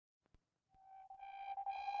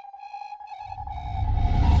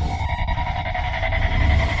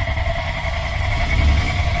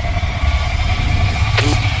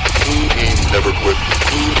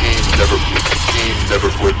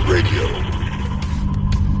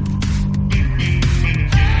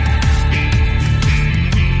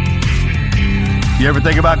You ever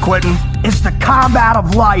think about quitting? It's the combat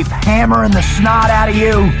of life, hammering the snot out of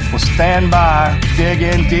you. Well, stand by, dig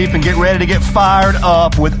in deep, and get ready to get fired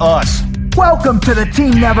up with us. Welcome to the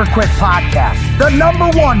Team Never Quit podcast, the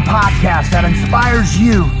 #1 podcast that inspires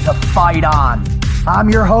you to fight on.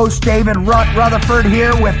 I'm your host, David Rutherford,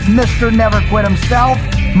 here with Mr. Never Quit himself,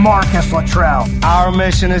 Marcus Luttrell. Our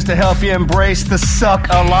mission is to help you embrace the suck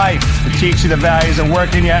of life, to teach you the values of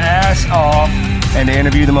working your ass off, and to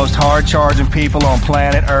interview the most hard-charging people on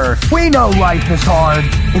planet Earth. We know life is hard.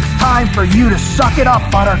 It's time for you to suck it up,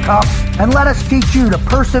 Buttercup, and let us teach you to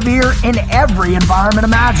persevere in every environment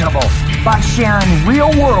imaginable by sharing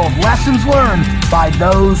real-world lessons learned by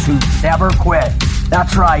those who never quit.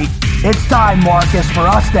 That's right. It's time, Marcus, for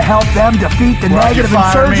us to help them defeat the negative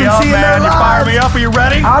insurgency in their lives. You fire me up. Are you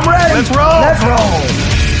ready? I'm ready. Let's roll. Let's roll.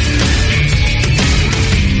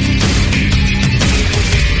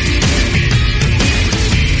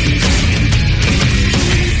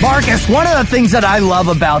 Marcus, one of the things that I love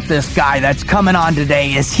about this guy that's coming on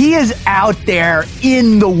today is he is out there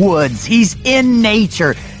in the woods. He's in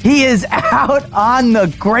nature. He is out on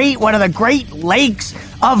one of the Great Lakes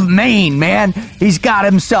of Maine, man. He's got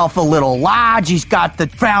himself a little lodge. He's got the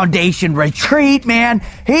Foundation Retreat, man.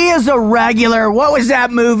 He is a regular. What was that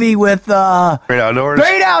movie with Great Outdoors?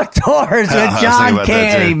 Great Outdoors with John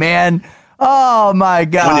Candy, man. Oh my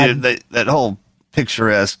God. That whole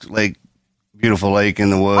picturesque lake, beautiful lake in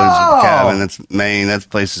the woods, cabin. That's Maine. That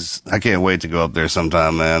place is. I can't wait to go up there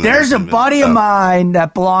sometime, man. There's a buddy of mine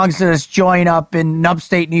that belongs to this joint up in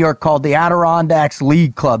upstate New York called the Adirondacks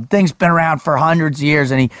League Club. Thing's been around for hundreds of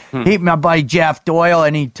years, and he my buddy Jeff Doyle,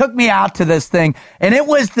 and he took me out to this thing, and it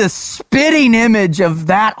was the spitting image of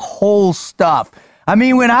that whole stuff. I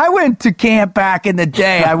mean, when I went to camp back in the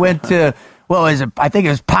day, I went to what was it? I think it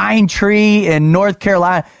was Pine Tree in North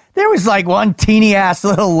Carolina. There was like one teeny ass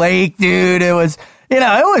little lake, dude. It was, it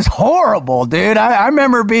was horrible, dude. I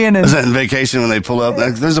remember being in. Was that in vacation when they pull up?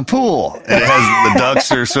 There's a pool. And it has the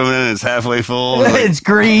ducks are swimming and it's halfway full. It's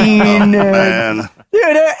green. Oh, man.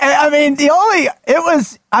 Dude,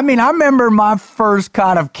 I remember my first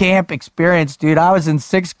kind of camp experience, dude. I was in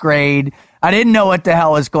 6th grade. I didn't know what the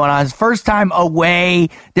hell was going on. It was first time away.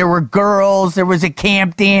 There were girls. There was a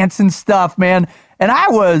camp dance and stuff, man. And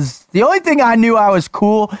the only thing I knew I was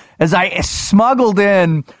cool is I smuggled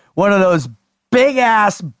in one of those big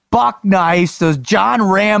ass buck knives, those John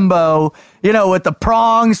Rambo, with the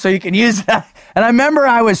prongs so you can use that. And I remember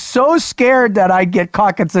I was so scared that I'd get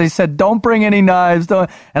caught because they said, don't bring any knives. And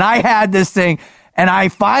I had this thing and I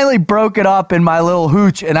finally broke it up in my little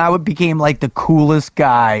hooch and I became like the coolest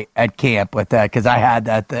guy at camp with that because I had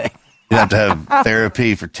that thing. You'd have to have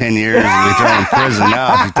therapy for 10 years and be thrown in prison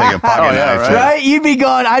now if you take a pocket knife. Right? You'd be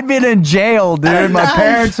going, I'd been in jail, dude. My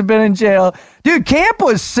parents have been in jail. Dude, camp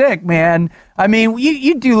was sick, man. I mean,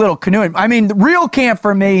 you do little canoeing. I mean, the real camp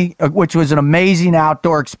for me, which was an amazing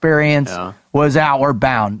outdoor experience, was Outward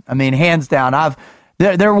Bound. I mean, hands down.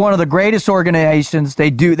 They're one of the greatest organizations.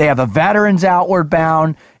 They have a Veterans Outward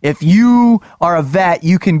Bound. If you are a vet,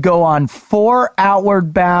 you can go on 4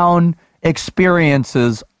 Outward Bound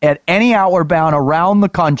experiences at any Outward Bound around the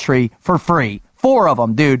country for free. 4 of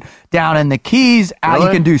them, dude. Down in the Keys, you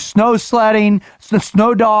can do snow sledding,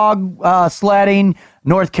 snow dog sledding,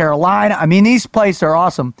 North Carolina. I mean, these places are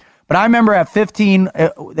awesome. But I remember at 15,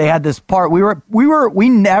 they had this part. We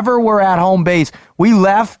never were at home base. We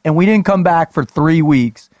left and we didn't come back for 3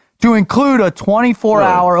 weeks. To include a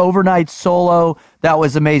 24-hour overnight solo, that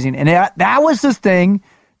was amazing. And that was this thing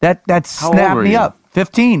that snapped me up.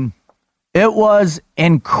 15. It was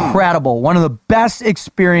incredible. One of the best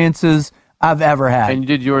experiences I've ever had. And you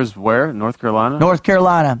did yours where? North Carolina? North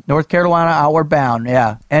Carolina, Outward Bound,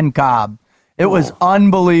 yeah, and Cobb. It was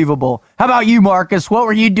unbelievable. How about you, Marcus? What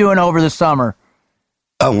were you doing over the summer?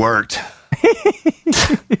 I worked.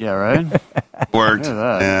 Yeah, right? Worked.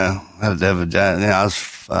 Yeah. I had to have a job. Yeah, I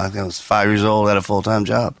was 5 years old, had a full-time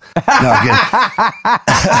job. No, I'm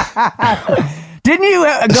kidding. Didn't you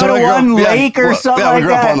go to one lake or something like that? Yeah, we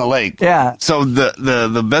grew up on the lake. Yeah. So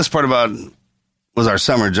the best part about was our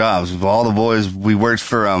summer jobs. All the boys, we worked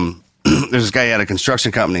for, there's this guy who had a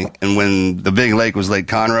construction company, and when the big lake was Lake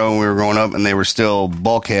Conroe and we were growing up, and they were still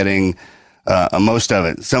bulkheading most of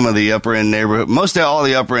it. Some of the upper end neighborhood, most of all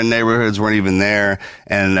the upper end neighborhoods weren't even there,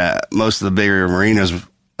 and most of the bigger marinas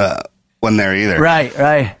wasn't there either.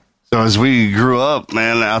 Right. So as we grew up,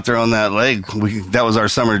 man, out there on that lake, that was our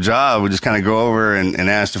summer job. We just kind of go over and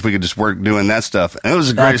asked if we could just work doing that stuff. And it was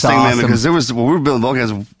the greatest thing, man, because when we were building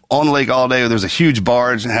bulkheads on the lake all day, there was a huge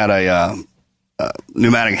barge that had a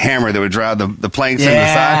pneumatic hammer that would drive the planks into the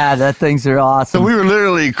side. Yeah, that things are awesome. So we were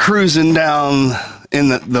literally cruising down in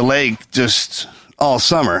the lake, just all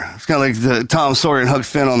summer. It's kind of like the Tom Sawyer and Huck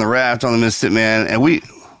Finn on the raft on the Mississippi, man. And we,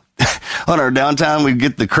 on our downtime, we'd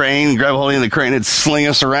get the crane, grab a hold of the crane, it'd sling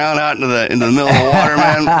us around out into the middle of the water,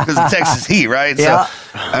 man, because of Texas heat, right? Yeah. So,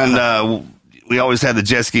 and we always had the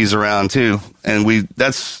jet skis around too, and we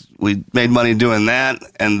made money doing that,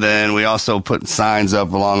 and then we also put signs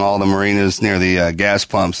up along all the marinas near the gas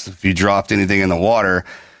pumps. If you dropped anything in the water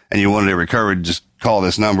and you wanted it recovered, just call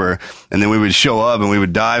this number, and then we would show up and we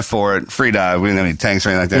would dive for it, free dive. We didn't have any tanks or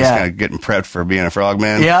anything like that. Just kind of getting prepped for being a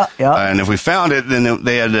frogman. Yeah. And if we found it, then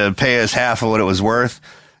they had to pay us half of what it was worth,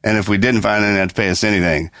 and if we didn't find it, they had to pay us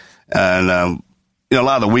anything. And a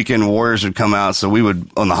lot of the weekend warriors would come out, so we would,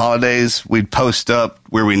 on the holidays, we'd post up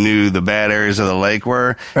where we knew the bad areas of the lake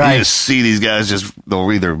were. Right. And you just see these guys they'll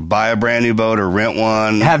either buy a brand new boat or rent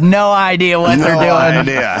one. Have no idea what they're doing. No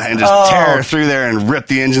idea. And just tear through there and rip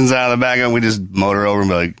the engines out of the back of it. We just motor over and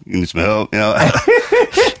be like, you need some help,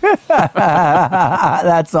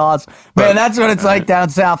 That's awesome. Man, that's what it's like down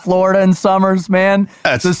South Florida in summers, man.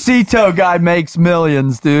 The sea tow guy makes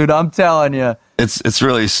millions, dude. I'm telling you. It's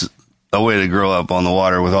really a way to grow up on the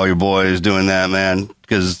water with all your boys doing that, man,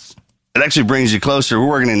 because it actually brings you closer. We're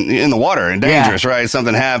working in the water and dangerous, right?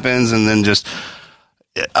 Something happens, and then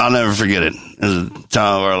I'll never forget it. It's the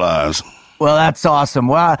time of our lives. Well, that's awesome.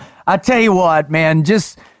 Well, I tell you what, man,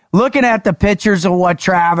 just looking at the pictures of what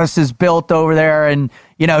Travis has built over there, and,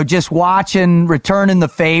 just watching Returning the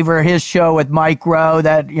Favor, his show with Mike Rowe,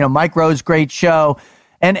 Mike Rowe's great show.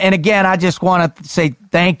 And again, I just want to say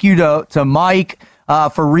thank you to Mike,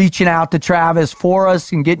 for reaching out to Travis for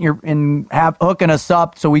us and hooking us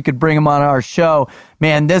up so we could bring him on our show.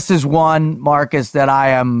 Man, this is one, Marcus, that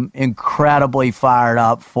I am incredibly fired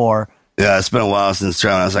up for. Yeah, it's been a while since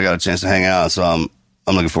Travis I got a chance to hang out, so I'm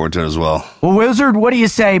looking forward to it as well. Well, Wizard, what do you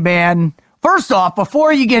say, man? First off,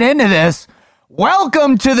 before you get into this,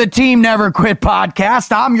 welcome to the Team Never Quit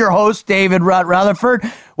podcast. I'm your host, David Rutherford,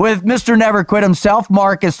 with Mr. Never Quit himself,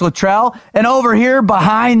 Marcus Luttrell. And over here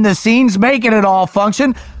behind the scenes, making it all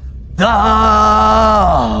function, the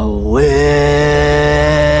Wizard.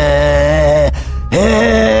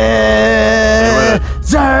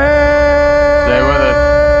 Stay with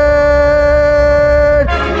it.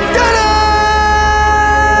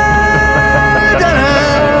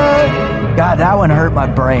 God, that one hurt my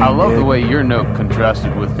brain. I love the way your note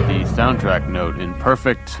contrasted with the soundtrack note in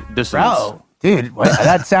perfect dissonance. Bro, dude,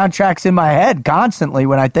 that soundtrack's in my head constantly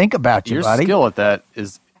when I think about you, your buddy. Your skill at that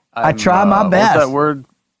is... I try my best. What's that word?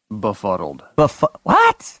 Befuddled.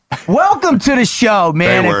 What? Welcome to the show,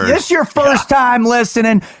 man. If this is your first time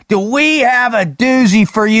listening, do we have a doozy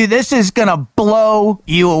for you? This is going to blow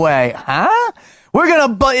you away. Huh?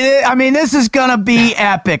 This is going to be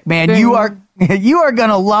epic, man. Ding. You are going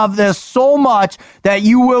to love this so much that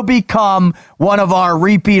you will become one of our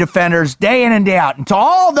repeat offenders day in and day out. And to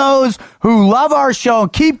all those who love our show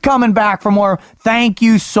and keep coming back for more, thank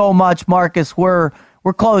you so much, Marcus. We're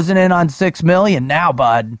closing in on 6 million now,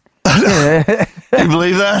 bud. You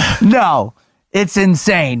believe that? No. It's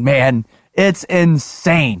insane, man. It's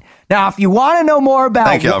insane. Now, if you want to know more about...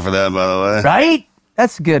 Thank y'all for that, by the way. Right?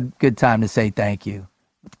 That's a good time to say thank you.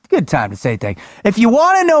 Good time to say thank you. If you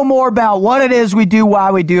want to know more about what it is we do,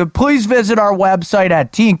 why we do it, please visit our website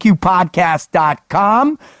at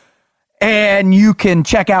tnqpodcast.com. And you can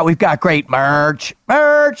check out, we've got great merchandise,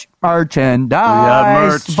 merch.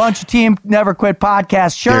 A bunch of Team Never Quit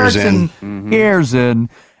podcast shirts and ears in.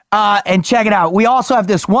 And check it out. We also have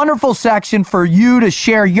this wonderful section for you to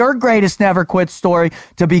share your greatest Never Quit story,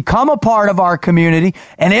 to become a part of our community.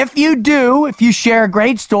 And if you share a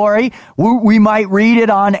great story, we might read it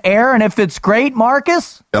on air. And if it's great,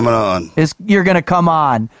 Marcus, coming on, you're going to come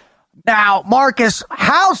on. Now, Marcus,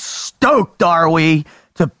 how stoked are we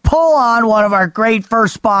to pull on one of our great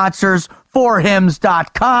first sponsors,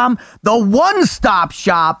 forhims.com, the one-stop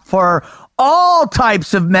shop for all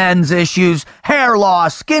types of men's issues, hair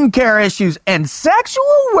loss, skincare issues, and sexual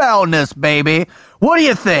wellness, baby. What do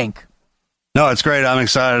you think? No, it's great. I'm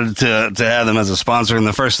excited to have them as a sponsor. And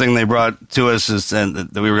the first thing they brought to us that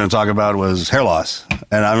we were going to talk about was hair loss.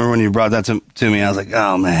 And I remember when you brought that to me, I was like,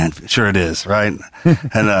 oh, man, sure it is, right? And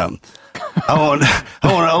I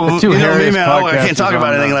can't talk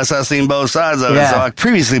about anything unless I've seen both sides of it. So I've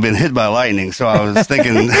previously been hit by lightning, so I was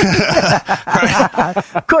thinking. Right?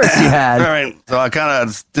 Of course you had. Right. So I kind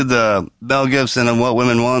of did the Mel Gibson and What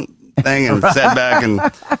Women Want thing and sat back and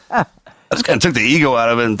I just kind of took the ego out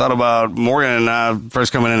of it and thought about Morgan and I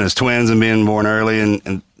first coming in as twins and being born early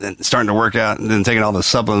and starting to work out and then taking all the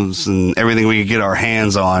supplements and everything we could get our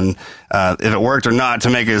hands on, if it worked or not, to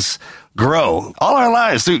make us grow. All our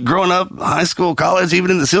lives, through growing up, high school, college,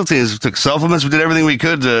 even in the SEAL teams, we took supplements. We did everything we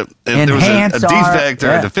could to, if there was a defect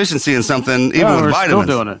or a deficiency in something, even with vitamins. We're still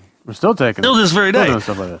doing it. We're still taking still it. this very day. Doing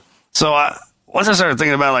stuff like that. So once I started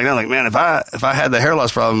thinking about it like that, like, man, if I had the hair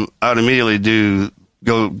loss problem, I would immediately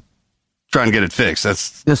go try and get it fixed.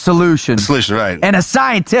 That's the solution. The solution, right. And a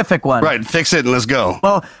scientific one. Right, fix it and let's go.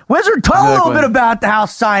 Well, Wizard, talk a little bit about how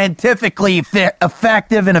scientifically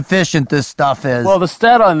effective and efficient this stuff is. Well, the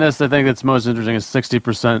stat on this I think that's most interesting is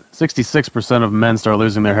 66% of men start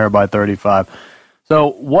losing their hair by 35.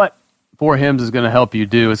 So what 4Hims is going to help you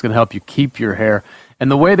do is going to help you keep your hair. And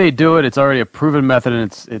the way they do it, it's already a proven method,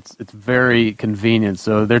 and it's very convenient.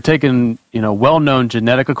 So they're taking, well-known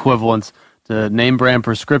genetic equivalents to name brand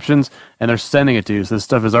prescriptions, and they're sending it to you. So this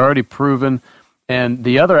stuff is already proven. And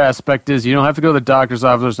the other aspect is you don't have to go to the doctor's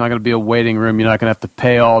office. There's not going to be a waiting room. You're not going to have to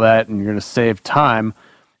pay all that, and you're going to save time.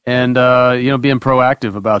 And, being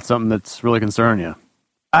proactive about something that's really concerning you.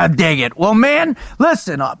 I dig it. Well, man,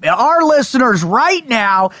 listen, our listeners right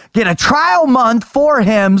now get a trial month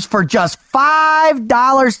 4Hims for just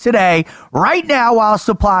 $5 today, right now while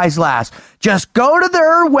supplies last. Just go to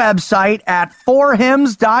their website at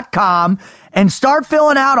 4hims.com and start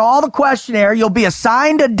filling out all the questionnaire. You'll be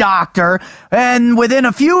assigned a doctor, and within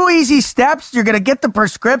a few easy steps, you're going to get the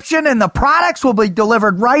prescription, and the products will be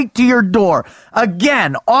delivered right to your door.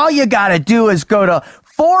 Again, all you got to do is go to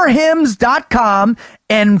 4hims.com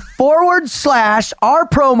and / our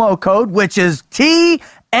promo code, which is TNQP.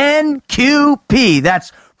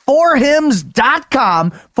 That's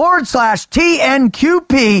 4hims.com /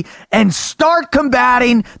 TNQP, and start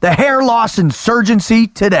combating the hair loss insurgency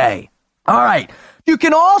today. All right. You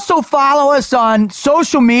can also follow us on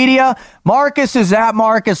social media. Marcus is at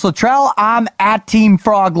Marcus Luttrell. I'm at Team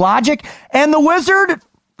Frog Logic. And the Wizard,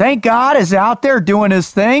 thank God, is out there doing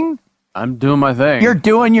his thing. I'm doing my thing. You're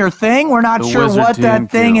doing your thing. We're not sure what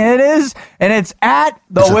that thing it is. And it's at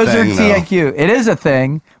the Wizard TNQ. It is a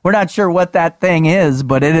thing. We're not sure what that thing is,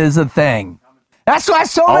 but it is a thing. That's why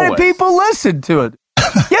so many people listen to it.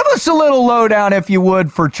 Give us a little lowdown, if you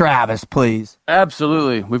would, for Travis, please.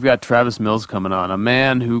 Absolutely. We've got Travis Mills coming on, a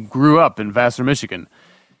man who grew up in Vassar, Michigan.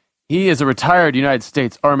 He is a retired United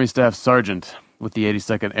States Army Staff Sergeant with the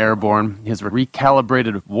 82nd Airborne. He is a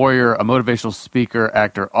recalibrated warrior, a motivational speaker,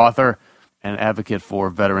 actor, author, and advocate for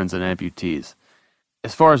veterans and amputees.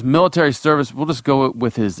 As far as military service, we'll just go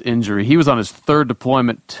with his injury. He was on his third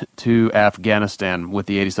deployment to Afghanistan with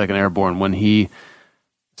the 82nd Airborne when he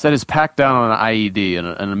set his pack down on an IED,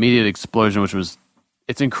 an immediate explosion,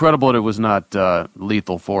 it's incredible that it was not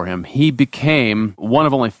lethal for him. He became one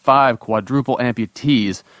of only 5 quadruple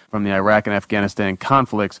amputees from the Iraq and Afghanistan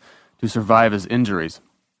conflicts to survive his injuries.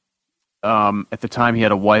 At the time, he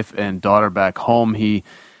had a wife and daughter back home. He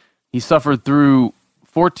suffered through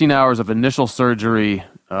 14 hours of initial surgery,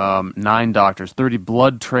 9 doctors, 30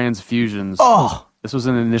 blood transfusions. Oh! This was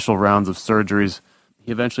in the initial rounds of surgeries.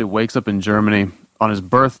 He eventually wakes up in Germany on his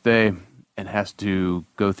birthday and has to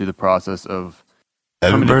go through the process of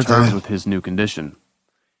coming to terms with his new condition.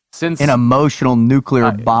 Since an emotional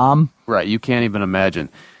nuclear bomb? Right, you can't even imagine.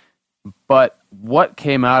 But what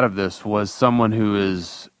came out of this was someone who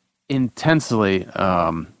is intensely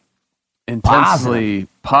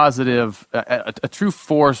positive, a true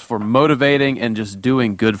force for motivating and just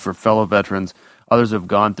doing good for fellow veterans. Others have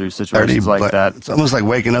gone through situations like that. It's almost like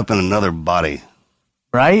waking up in another body.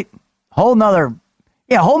 Right? Whole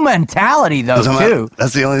mentality, though, too.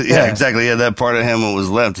 That's the only, exactly. Yeah, that part of him was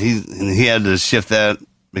left. He had to shift that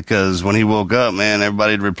because when he woke up, man,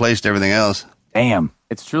 everybody had replaced everything else. Damn.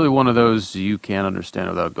 It's truly one of those you can't understand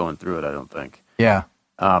without going through it, I don't think. Yeah.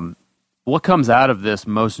 What comes out of this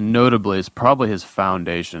most notably is probably his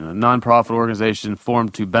foundation, a nonprofit organization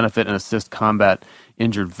formed to benefit and assist combat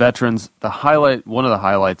injured veterans. One of the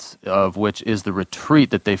highlights of which is the retreat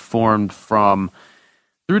that they formed from.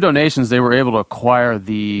 Through donations, they were able to acquire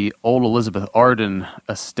the old Elizabeth Arden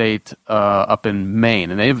estate up in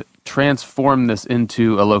Maine, and they've transformed this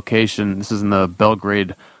into a location. This is in the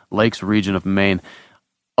Belgrade Lakes region of Maine.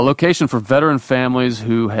 A location for veteran families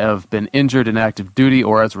who have been injured in active duty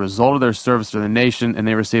or as a result of their service to the nation, and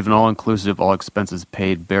they receive an all-inclusive,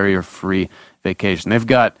 all-expenses-paid, barrier-free vacation. They've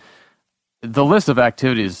got the list of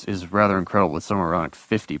activities is rather incredible. It's somewhere around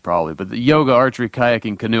 50 probably, but the yoga, archery,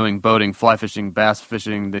 kayaking, canoeing, boating, fly fishing, bass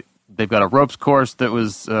fishing. They've got a ropes course that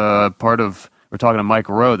was part of. We're talking to Mike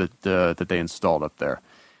Rowe that they installed up there.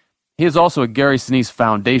 He is also a Gary Sinise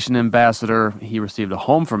Foundation ambassador. He received a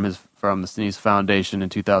home from the Sinise Foundation in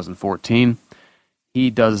 2014. He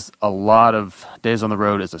does a lot of days on the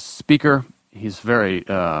road as a speaker. He's very,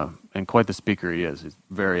 and quite the speaker he is. He's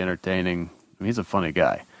very entertaining. I mean, he's a funny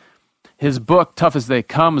guy. His book, Tough as They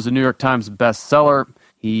Come, is a New York Times bestseller.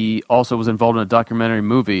 He also was involved in a documentary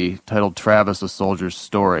movie titled Travis, a Soldier's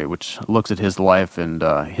Story, which looks at his life and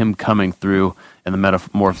him coming through and the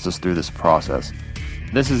metamorphosis through this process.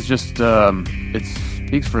 This is just, it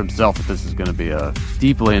speaks for himself that this is going to be a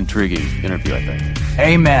deeply intriguing interview, I think.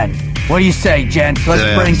 Amen. What do you say, gents?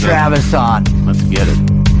 Let's bring Travis on. Let's get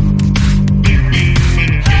it.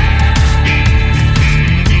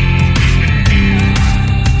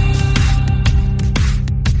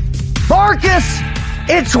 Marcus,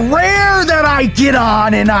 it's rare that I get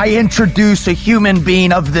on and I introduce a human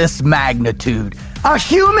being of this magnitude. A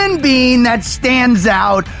human being that stands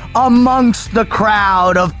out amongst the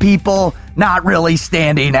crowd of people not really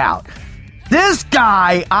standing out. This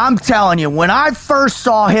guy, I'm telling you, when I first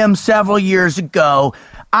saw him several years ago,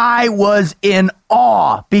 I was in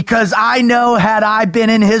awe because I know had I been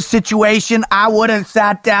in his situation, I would have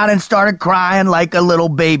sat down and started crying like a little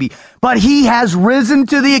baby. But he has risen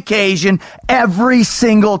to the occasion every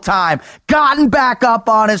single time, gotten back up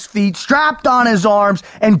on his feet, strapped on his arms,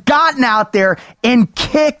 and gotten out there and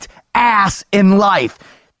kicked ass in life.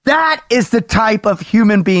 That is the type of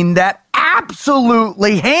human being that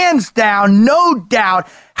absolutely, hands down, no doubt,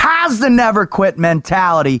 has the never quit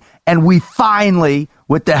mentality. And we finally,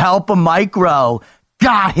 with the help of Mike Rowe,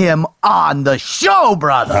 got him on the show,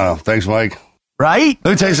 brother. Oh, thanks, Mike. Right?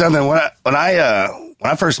 Let me tell you something. When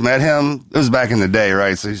I first met him, it was back in the day,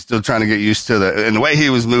 right? So he's still trying to get used to and the way he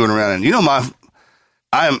was moving around. And you know,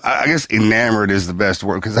 I guess enamored is the best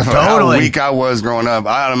word, because how weak I was growing up,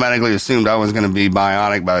 I automatically assumed I was going to be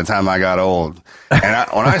bionic by the time I got old. And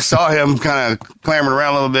when I saw him kind of clambering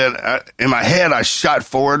around a little bit, in my head, I shot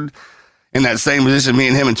forward in that same position, me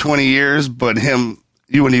and him in 20 years, but him,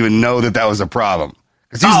 you wouldn't even know that was a problem.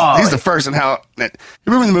 Because he's the first in how, you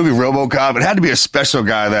remember in the movie RoboCop, it had to be a special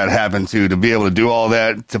guy that happened to be able to do all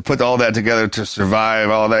that, to put all that together, to survive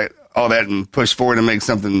all that and push forward and make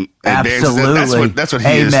something advanced. Absolutely. That's what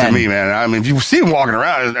he is to me, man. I mean, if you see him walking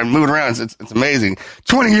around and moving around, it's amazing.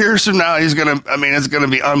 20 years from now, it's going to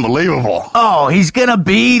be unbelievable. Oh, he's going to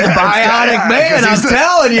be the bionic man. I'm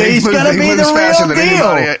telling you, he's going to be the real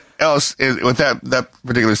deal. Else with that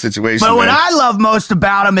particular situation. But what I love most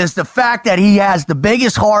about him is the fact that he has the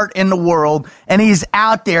biggest heart in the world, and he's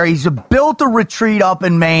out there. He's built a retreat up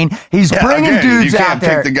in Maine. He's bringing dudes out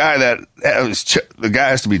there. You can't pick the guy the guy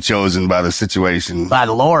has to be chosen by the situation. By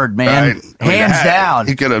the Lord, man. Right? Hands down.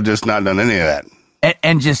 He could have just not done any of that.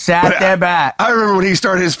 And just sat there back. I remember when he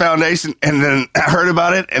started his foundation, and then I heard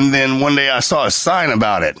about it, and then one day I saw a sign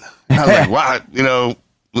about it. I was like, wow,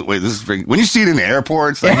 wait, this is freaking. When you see it in the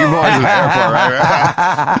airports, like you're always in the airport,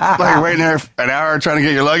 right? Like waiting there an hour trying to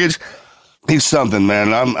get your luggage. He's something,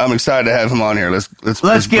 man. I'm excited to have him on here. Let's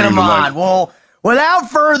get him on. Well,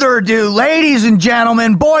 without further ado, ladies and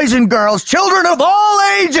gentlemen, boys and girls, children of all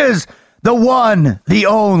ages, the one, the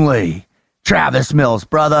only, Travis Mills,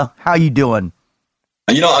 brother. How you doing?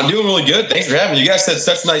 I'm doing really good. Thanks for having me. You guys said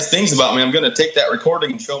such nice things about me. I'm going to take that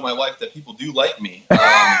recording and show my wife that people do like me.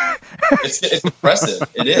 It's impressive.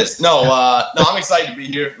 It is. No, I'm excited to be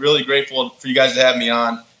here. Really grateful for you guys to have me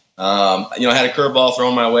on. I had a curveball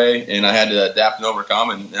thrown my way, and I had to adapt and overcome,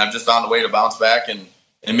 and I've just found a way to bounce back and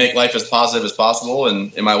make life as positive as possible.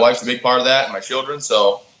 And my wife's a big part of that, and my children.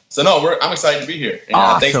 So I'm excited to be here. And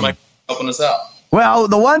awesome. Thanks, Mike, for helping us out. Well,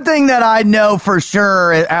 the one thing that I know for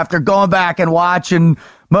sure after going back and watching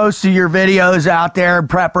most of your videos out there in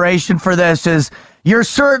preparation for this is you're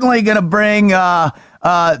certainly going to bring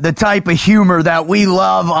the type of humor that we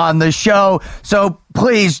love on the show. So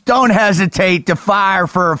please don't hesitate to fire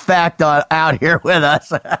for effect out here with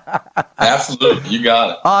us. Absolutely. You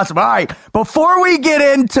got it. Awesome. All right. Before we get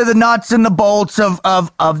into the nuts and the bolts of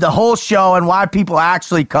the whole show and why people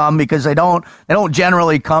actually come, because they don't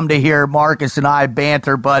generally come to hear Marcus and I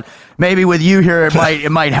banter, but maybe with you here,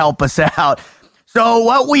 it might help us out. So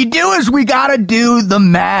what we do is we got to do the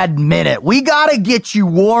Mad Minute. We got to get you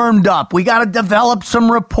warmed up. We got to develop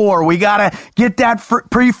some rapport. We got to get that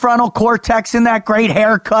prefrontal cortex and that great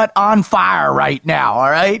haircut on fire right now,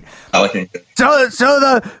 all right? I like it.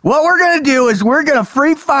 So what we're going to do is we're going to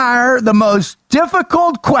free fire the most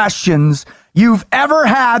difficult questions you've ever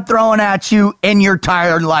had thrown at you in your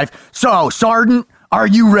entire life. So, Sergeant, are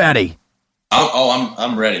you ready?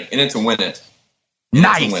 I'm ready. In it to win it.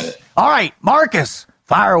 Nice. All right, Marcus,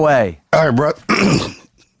 fire away. All right, bro.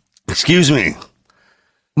 Excuse me.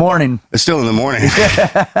 Morning. It's still in the morning. We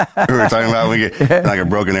were talking about we get like a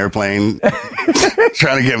broken airplane,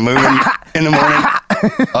 trying to get moving in the morning.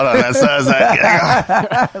 Hold on, that says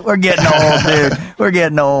that. We're getting old, dude. We're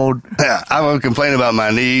getting old. Yeah, I won't complain about my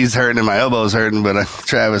knees hurting and my elbows hurting, but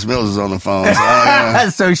Travis Mills is on the phone.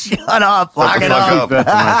 So, So shut up. Lock the it fuck up. up.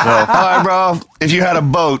 All right, bro. If you had a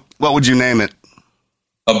boat, what would you name it?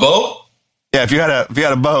 A boat? Yeah, if you had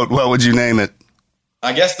a boat, what would you name it?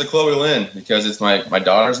 I guess the Chloe Lynn, because it's my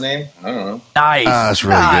daughter's name. I don't know. Nice. That's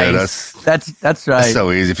really good. That's right. That's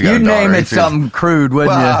so easy. If you got You'd a daughter, name it something crude,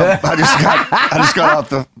 wouldn't you? I just got off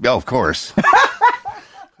the. Oh, of course.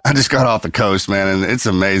 I just got off the coast, man, and it's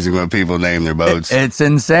amazing when people name their boats. It's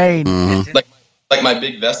insane. Mm-hmm. Like my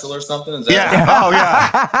big vessel or something? Is that Yeah. Oh,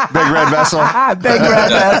 yeah. Big red vessel. Big red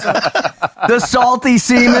vessel. The salty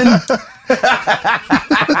seaman.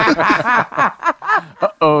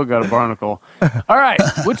 Oh, got a barnacle. All right.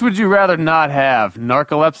 Which would you rather not have,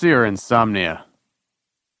 narcolepsy or insomnia?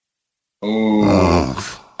 Ooh.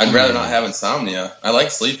 I'd rather not have insomnia. I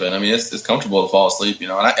like sleeping. I mean, it's comfortable to fall asleep, you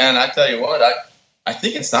know. And I tell you what, I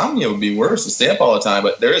think insomnia would be worse to stay up all the time.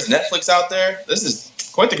 But there is Netflix out there. This is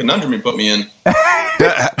quite the conundrum you put me in.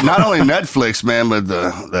 Not only Netflix, man, but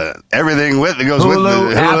the everything with it goes Hulu,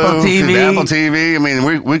 with the Apple TV. Apple TV. I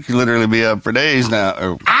mean, we could literally be up for days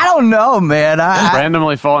now. I don't know, man.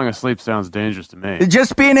 Randomly falling asleep sounds dangerous to me.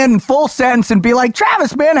 Just being in full sentence and be like,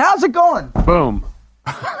 Travis, man, how's it going? Boom.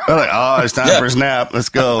 We're like, oh, it's time for a snap. Let's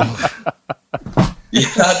go. Yeah.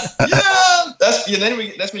 That's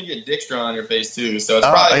when you get dick straw on your face too. So it's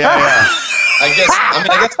probably yeah. I guess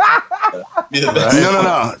be the best.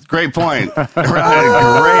 No. Great point. Great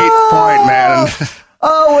point, man.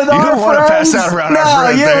 Oh, with you our don't want to friends? pass out around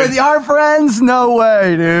our friends. With our friends? No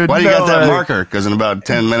way, dude. Why do you No got that way. marker? Because in about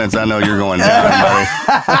 10 minutes, I know you're going down, buddy.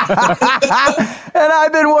 And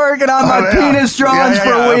I've been working on my penis drawings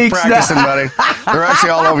for weeks practicing, now. buddy. They're actually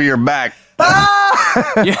all over your back.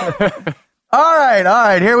 All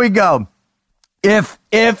right, here we go. If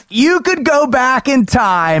you could go back in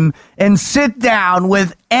time and sit down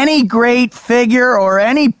with any great figure or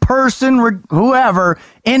any person, whoever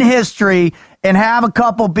in history, and have a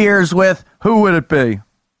couple beers with, who would it be?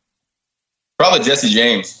 Probably Jesse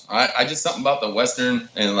James. I just something about the Western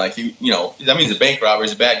and like he, that means a bank robber.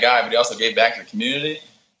 He's a bad guy, but he also gave back to the community.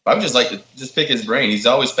 I would just like to just pick his brain. He's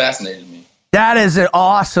always fascinated me. That is an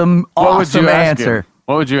awesome answer.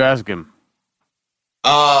 What would you ask him?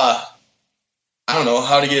 I don't know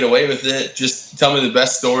how to get away with it. Just tell me the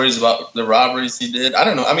best stories about the robberies he did. I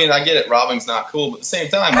don't know. I mean, I get it. Robbing's not cool, but at the same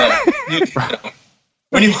time, like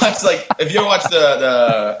when you watch, like, if you ever watch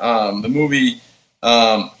the movie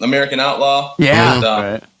American Outlaw,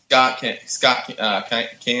 yeah, with, Scott Can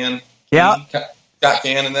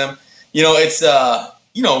and them. It's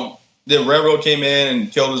the railroad came in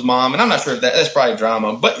and killed his mom, and I'm not sure if that's probably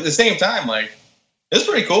drama, but at the same time, like. It's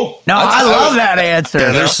pretty cool. No, I love that answer.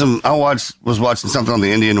 Yeah, there's some. Was watching something on the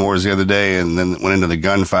Indian Wars the other day, and then went into the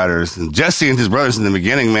gunfighters. And Jesse and his brothers in the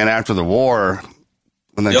beginning, man, after the war,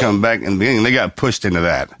 when they come back in the beginning, they got pushed into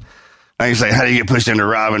that. Now you say, how do you get pushed into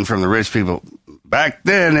robbing from the rich people? Back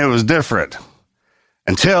then, it was different.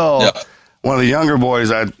 Until one of the younger boys,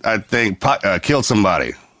 I think, killed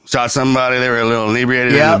somebody, shot somebody. They were a little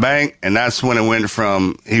inebriated in the bank, and that's when it went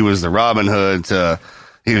from he was the Robin Hood to.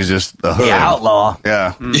 He was just the hood. The outlaw.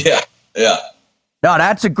 Yeah. Yeah. No,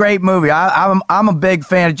 that's a great movie. I'm a big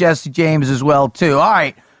fan of Jesse James as well, too. All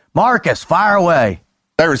right, Marcus, fire away.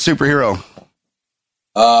 Favorite superhero?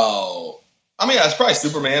 Oh, I mean, it's probably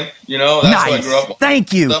Superman. That's nice. what I grew up with.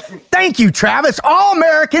 Thank you. Thank you, Travis.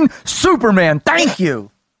 All-American Superman. Thank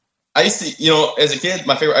you. I used to, as a kid,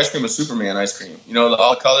 my favorite ice cream was Superman ice cream.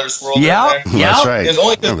 All colors swirled in there. That's right. It was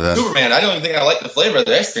only Superman. I don't even think I liked the flavor of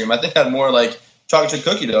the ice cream. I think I had more like chocolate chip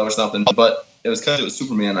cookie dough or something, but it was because it was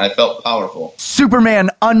Superman. I felt powerful. Superman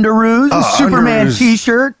underoos, Superman underoos.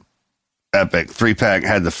 T-shirt. Epic 3-pack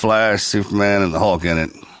had the Flash, Superman, and the Hulk in it.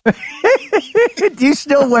 Do you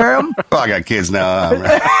still wear them? Well, I got kids now. They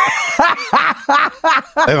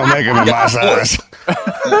don't make them in my size.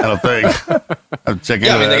 I don't think. I'll check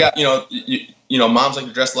into they that. got moms like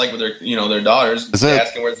to dress like with their their daughters. That's it.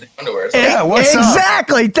 Asking where's the underwear. So. Yeah, what's up?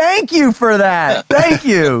 Exactly. Thank you for that. Thank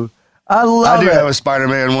you. I love it. I do have a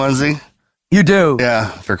Spider-Man onesie. You do? Yeah,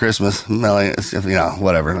 for Christmas.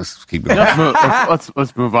 Whatever. Let's keep going.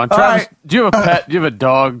 Let's move on. Travis, do you have a pet? Do you have a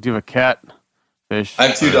dog? Do you have a cat? Fish? I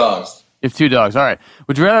have 2 dogs. You have 2 dogs. All right.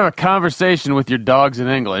 Would you rather have a conversation with your dogs in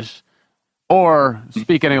English or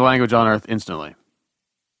speak any language on earth instantly?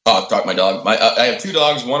 Oh, talk to my dog. I have 2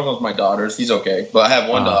 dogs. One of them's my daughter's. He's okay. But I have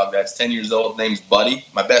one dog that's 10 years old. Name's Buddy,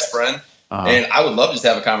 my best friend. And I would love to just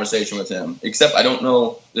have a conversation with him. Except I don't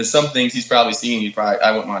know. There's some things he's probably seen.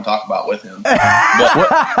 I wouldn't want to talk about with him. But,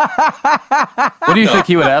 what do you think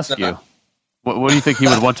he would ask you? What do you think he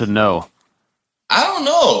would want to know? I don't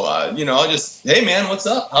know. Just, hey, man, what's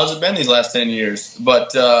up? How's it been these last 10 years?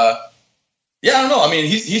 But, yeah, I don't know. I mean,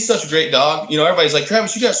 he's such a great dog. Everybody's like,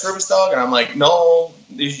 Travis, you got a service dog? And I'm like, no,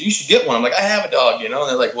 you should get one. I'm like, I have a dog, And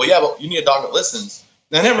they're like, well, yeah, but you need a dog that listens.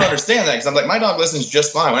 And I never understand that because I'm like, my dog listens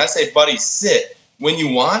just fine. When I say, buddy, sit when you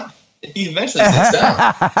want, he eventually sits down.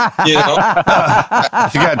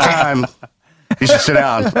 If you got time, you should sit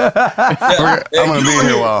down. I'm going to be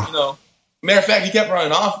here a while. Matter of fact, he kept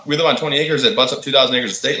running off. We live on 20 acres that butts up 2,000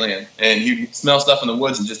 acres of state land, and he'd smell stuff in the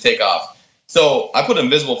woods and just take off. So I put an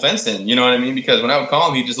invisible fence in, you know what I mean? Because when I would call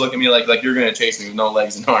him, he'd just look at me like you're going to chase me with no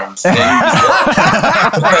legs and arms. And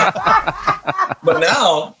but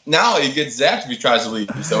now he gets zapped if he tries to leave.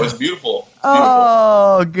 So it's beautiful.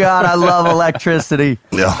 Oh, God, I love electricity.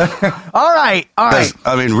 Yeah. All right.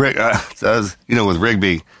 I mean, Rick, with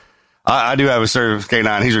Rigby, I do have a service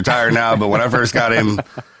K9. He's retired now, but when I first got him,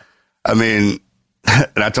 I mean,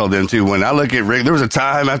 and I told them too, when I look at Rick, there was a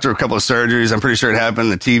time after a couple of surgeries, I'm pretty sure it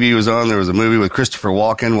happened, the TV was on, there was a movie with Christopher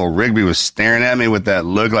Walken where Rigby was staring at me with that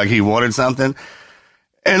look like he wanted something.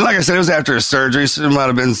 And like I said, it was after a surgery, so there might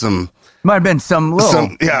have been some little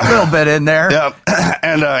bit in there. Yeah.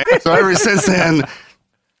 And so ever since then,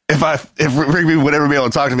 if Rigby would ever be able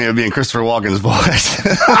to talk to me, it would be in Christopher Walken's voice.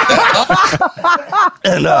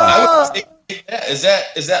 And I would say, is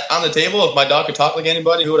that on the table? If my dog could talk like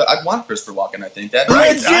anybody, I'd want Christopher Walken. I think that.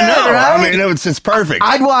 Right, Legit, I know. right? I mean, it's perfect.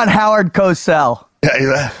 I'd want Howard Cosell.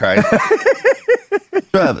 Yeah, right.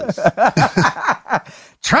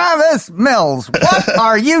 Travis Mills, what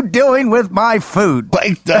are you doing with my food?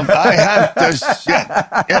 I have to shit.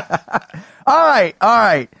 Yeah. All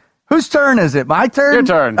right. Whose turn is it? My turn? Your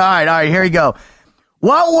turn. All right, here you go.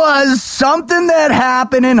 What was something that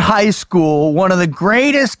happened in high school, one of the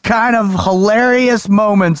greatest kind of hilarious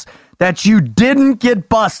moments that you didn't get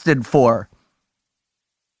busted for?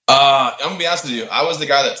 I'm going to be honest with you. I was the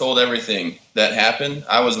guy that told everything that happened.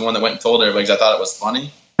 I was the one that went and told everybody because I thought it was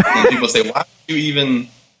funny. And people say,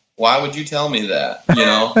 why would you tell me that?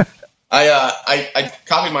 I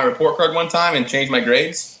copied my report card one time and changed my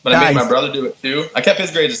grades, but I made my brother do it too. I kept his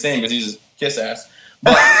grades the same because he's a kiss ass.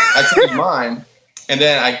 But I changed mine. And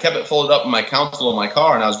then I kept it folded up in my console in my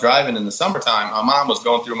car, and I was driving in the summertime. My mom was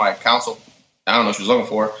going through my console. I don't know what she was looking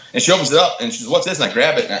for. And she opens it up, and she says, what's this? And I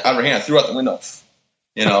grab it, and out of her hand, I threw it out the window.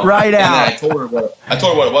 Right out. And then I told her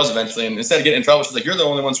what it was eventually. And instead of getting in trouble, she's like, you're the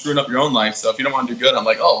only one screwing up your own life. So if you don't want to do good, I'm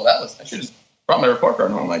like, I should have just brought my report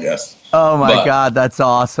card home, I guess. Oh, my God, that's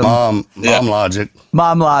awesome. Mom logic.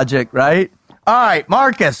 Mom logic, right? All right,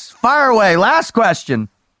 Marcus, fire away. Last question.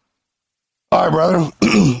 All right, brother.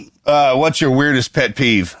 What's your weirdest pet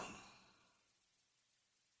peeve?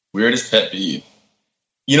 Weirdest pet peeve.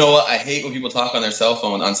 You know what? I hate when people talk on their cell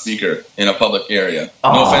phone on speaker in a public area.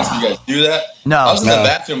 No offense if you guys do that. No. I was in the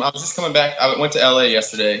bathroom. I was just coming back. I went to LA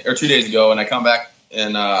yesterday or 2 days ago, and I come back.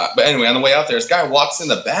 And but anyway, on the way out there, this guy walks in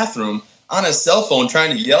the bathroom on his cell phone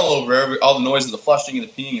trying to yell over all the noise of the flushing and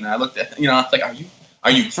the peeing. And I looked at, I was like,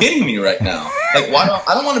 are you kidding me right now? Like,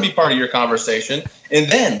 I don't want to be part of your conversation. And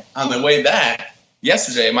then on the way back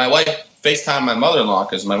yesterday, my wife FaceTimed my mother-in-law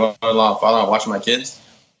because my mother-in-law and father-in-law are watching my kids,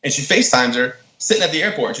 and she FaceTimes her sitting at the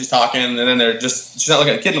airport, and she's talking, and then she's not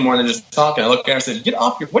looking at the kid anymore, and they're just talking. I look at her and said, "Get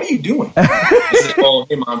off what are you doing?" She said, "Oh,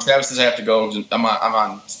 hey mom, Travis says I have to go. I'm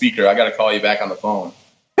on speaker. I got to call you back on the phone."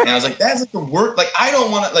 And I was like, "That's like the word. Like I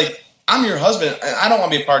don't want to. Like I'm your husband, and I don't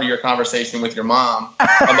want to be a part of your conversation with your mom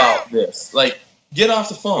about this. Like get off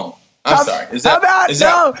the phone." I'm sorry.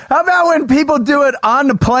 How about when people do it on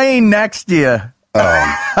the plane next to you?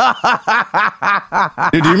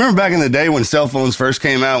 Dude, do you remember back in the day when cell phones first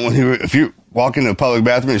came out? If you walk into a public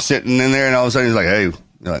bathroom, you're sitting in there, and all of a sudden he's like, "Hey,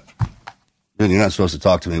 dude, you're not supposed to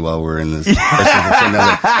talk to me while we're in this."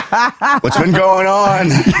 What's been going on?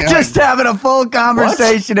 Just having a full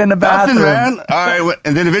conversation in the bathroom. Nothing, man. All right,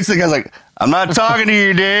 and then eventually the guy's like, "I'm not talking to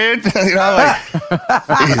you, dude." It's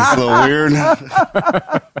a little weird.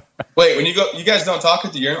 Wait, when you guys don't talk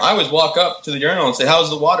at the urinal? I always walk up to the urinal and say, "How's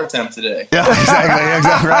the water temp today?" Yeah,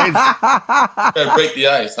 exactly right. Try to break the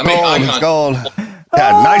ice. I mean, it's cold.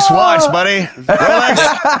 Yeah, nice watch, buddy. Relax.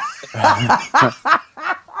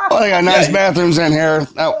 Well, they got nice bathrooms in here.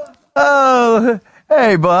 Oh,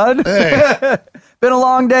 hey, bud. Hey. Been a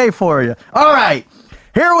long day for you. All right,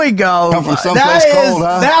 here we go. Come from someplace cold,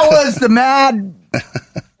 huh? That was the Mad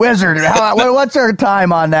Wizard. What's our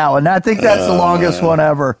time on that one? I think that's the longest one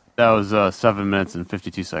ever. That was 7 minutes and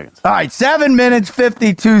 52 seconds. All right, 7 minutes,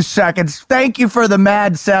 52 seconds. Thank you for the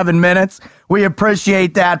mad 7 minutes. We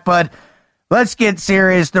appreciate that, but let's get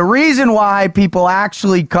serious. The reason why people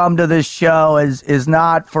actually come to this show is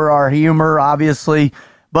not for our humor, obviously,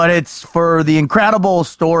 but it's for the incredible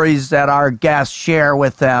stories that our guests share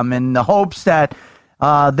with them, in the hopes that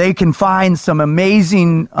they can find some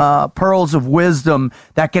amazing pearls of wisdom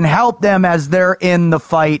that can help them as they're in the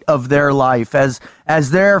fight of their life, as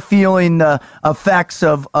they're feeling the effects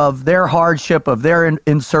of their hardship, of their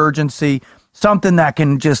insurgency, something that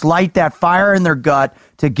can just light that fire in their gut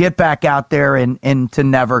to get back out there and to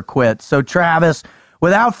never quit. So, Travis,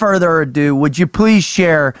 without further ado, would you please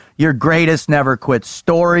share your greatest never quit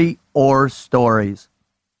story or stories?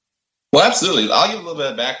 Well, absolutely. I'll give a little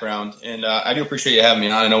bit of background, and I do appreciate you having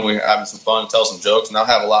me on. I know we're having some fun, tell some jokes, and I'll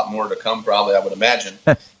have a lot more to come probably, I would imagine.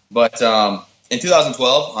 But in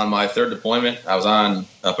 2012, on my third deployment, I was on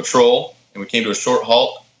patrol, and we came to a short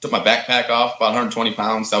halt, took my backpack off, about 120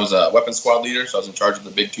 pounds. I was a weapons squad leader, so I was in charge of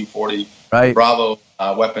the big 240 Bravo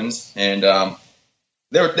weapons, and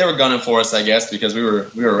they were gunning for us, I guess, because we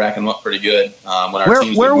were racking them up pretty good. When our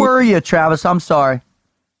teams where were you, Travis? I'm sorry.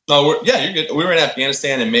 No, yeah, you're good. We were in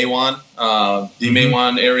Afghanistan in Maywan, the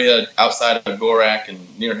Maywan area outside of Gorak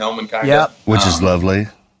and near Helmand, kind of. Yep. Which is lovely.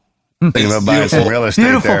 Thinking about buying some real estate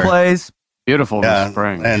Beautiful there. place. Beautiful this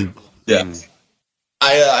spring. And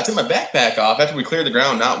I took my backpack off after we cleared the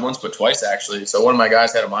ground, not once but twice, actually. So one of my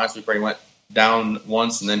guys had a minesweeper. He went down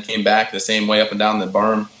once and then came back the same way up and down the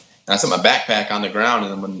berm. And I set my backpack on the ground,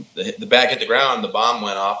 and then when the bag hit the ground, the bomb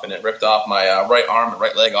went off, and it ripped off my right arm and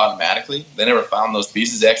right leg automatically. They never found those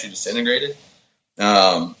pieces. They actually disintegrated.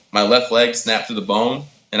 My left leg snapped through the bone,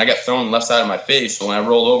 and I got thrown on the left side of my face. So when I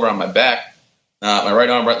rolled over on my back, my right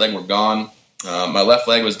arm, right leg were gone. My left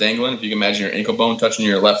leg was dangling. If you can imagine your ankle bone touching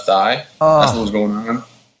your left thigh, that's what was going on.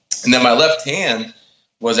 And then my left hand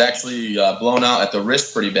was actually blown out at the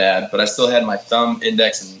wrist pretty bad, but I still had my thumb,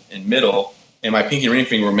 index, and middle, and my pinky ring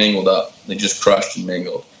finger were mangled up. They just crushed and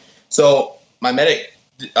mangled. So my medic,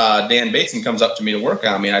 Dan Bateson, comes up to me to work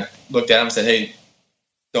on me, and I looked at him and said, "Hey,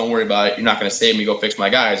 don't worry about it. You're not going to save me. Go fix my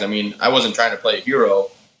guys." I mean, I wasn't trying to play a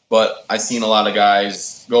hero, but I've seen a lot of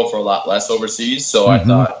guys go for a lot less overseas, so I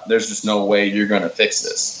thought, there's just no way you're going to fix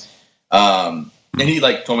this. And he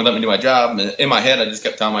told me to let me do my job, and in my head, I just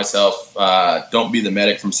kept telling myself, don't be the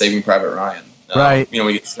medic from Saving Private Ryan. Right.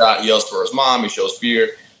 We get shot, he yells for his mom, he shows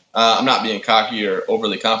fear. I'm not being cocky or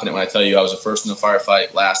overly confident when I tell you I was the first in the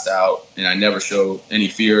firefight, last out, and I never showed any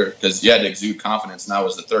fear because you had to exude confidence, and I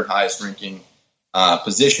was the third highest ranking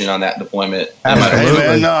position on that deployment. Hey,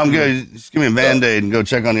 man, no, I'm good. Just give me a Band-Aid and go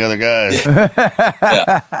check on the other guys.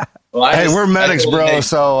 Yeah. Well, we're medics, bro,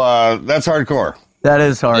 so that's hardcore. That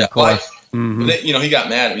is hardcore. He got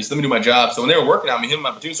mad at me. So let me do my job. So when they were working on me, him and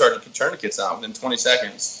my platoon sergeant put tourniquets on within 20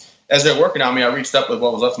 seconds. As they're working on me, I reached up with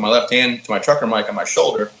what was left of my left hand to my trucker mic on my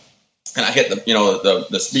shoulder, and I hit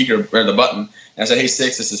the speaker or the button. And I said, "Hey,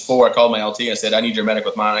 6, this is 4. I called my LT. I said, "I need your medic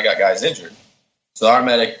with mine. I got guys injured." So our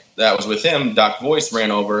medic that was with him, Doc Voice,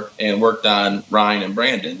 ran over and worked on Ryan and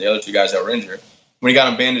Brandon, the other 2 guys that were injured. When he got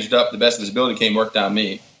them bandaged up, the best of his ability came worked on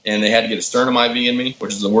me, and they had to get a sternum IV in me,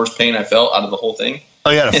 which is the worst pain I felt out of the whole thing. Oh,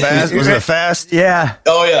 you had a fast? Was it a fast? Yeah.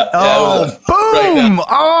 Oh, yeah. Oh, boom. Right,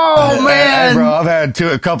 oh, man. Hey, bro, I've had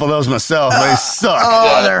a couple of those myself. They suck.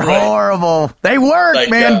 Oh, they're horrible. They work,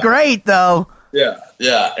 man. Great, though. Yeah.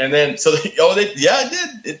 And then,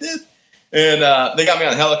 it did. And they got me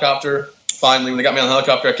on a helicopter. Finally, when they got me on the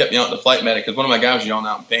helicopter, I kept yelling at the flight medic because one of my guys was yelling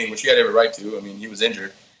out in pain, which he had every right to. I mean, he was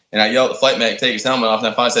injured. And I yelled at the flight medic, take his helmet off. And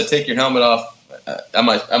I finally said, "Take your helmet off." I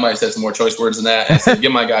might have said some more choice words than that. And I said,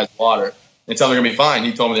 "Give my guys water and tell them they're going to be fine."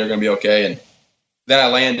 He told me they were going to be okay. And then I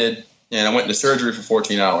landed, and I went into surgery for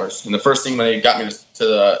 14 hours. And the first thing when they got me to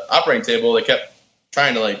the operating table, they kept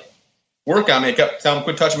trying to, work on me. They kept telling me,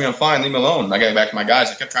 "Quit touching me, I'm fine, leave me alone." And I got back to my guys.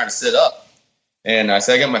 I kept trying to sit up. And I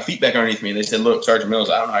said, "I got my feet back underneath me." And they said, "Look, Sergeant Mills,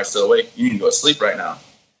 I don't know how you're still awake. You need to go to sleep right now."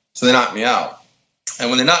 So they knocked me out. And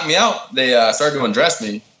when they knocked me out, they started to undress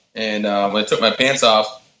me. And when I took my pants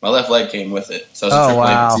off, my left leg came with it. So I was a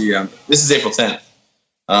triple amputee. This is April 10th.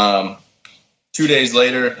 2 days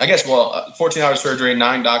later, 14 hours surgery,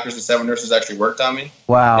 9 doctors and 7 nurses actually worked on me.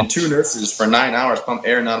 Wow. And 2 nurses for 9 hours pumped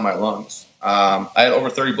air out of my lungs. I had over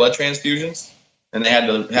 30 blood transfusions, and they had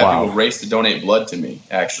to have people race to donate blood to me,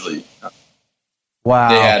 actually. Wow.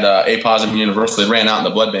 They had A positive universally. Ran out in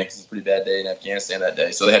the blood bank. It was a pretty bad day in Afghanistan that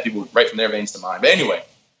day. So they had people right from their veins to mine. But anyway,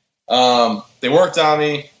 they worked on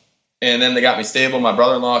me, and then they got me stable. My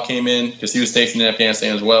brother-in-law came in because he was stationed in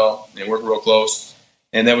Afghanistan as well. They worked real close.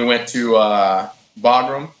 And then we went to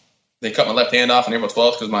Bagram. They cut my left hand off on April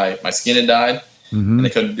 12th because my skin had died, and they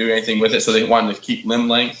couldn't do anything with it. So they wanted to keep limb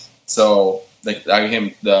length. So I gave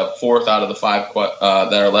him the 4th out of the 5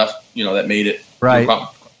 that are left, that made it. Right.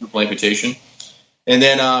 Quadruple amputation. And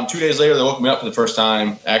then 2 days later, they woke me up for the first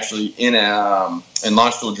time, actually, in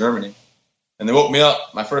Luttrell, Germany. And they woke me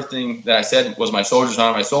up. My first thing that I said was my soldiers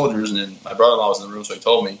on my soldiers. And then my brother-in-law was in the room, so he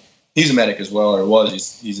told me. He's a medic as well, or was.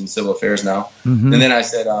 He's in civil affairs now. Mm-hmm. And then I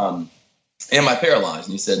said, am I paralyzed?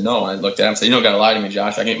 And he said, no. And I looked at him and said, you don't got to lie to me,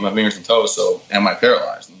 Josh. I can't get my fingers and toes, so am I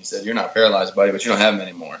paralyzed? And he said, you're not paralyzed, buddy, but you don't have them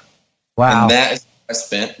anymore. Wow. And that is I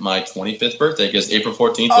spent my 25th birthday, because April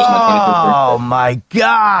 14th was my 25th birthday. Oh, my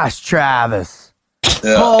gosh, Travis.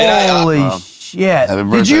 Yeah. Holy shit.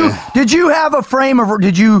 Did you have a frame of,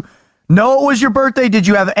 did you know it was your birthday? Did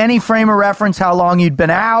you have any frame of reference how long you'd been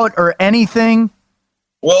out or anything?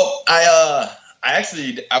 Well, I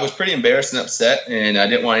was pretty embarrassed and upset, and I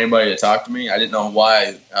didn't want anybody to talk to me. I didn't know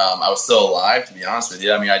why I was still alive, to be honest with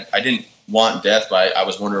you. I mean, I didn't want death, but I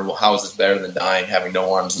was wondering, well, how is this better than dying, having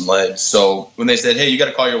no arms and legs? So when they said, hey, you got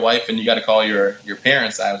to call your wife and you got to call your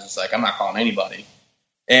parents, I was just like, I'm not calling anybody.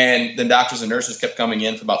 And the doctors and nurses kept coming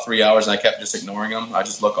in for about 3 hours, and I kept just ignoring them. I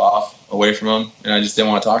just look off away from them, and I just didn't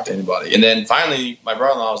want to talk to anybody. And then finally, my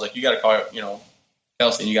brother-in-law was like, you got to call,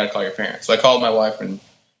 Kelsey, and you got to call your parents. So I called my wife, and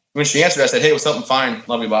when she answered, I said, hey, what's up? I'm fine.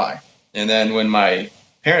 Love you. Bye. And then when my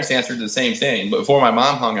parents answered the same thing, but before my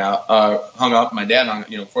mom hung up, my dad hung,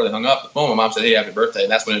 before they hung up the phone, my mom said, hey, happy birthday.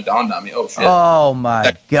 And that's when it dawned on me. Oh, shit. Oh,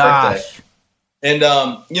 my gosh. Birthday. And,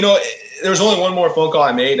 there was only one more phone call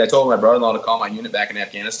I made. I told my brother-in-law to call my unit back in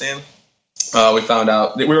Afghanistan. We found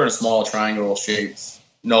out that we were in a small triangle shape,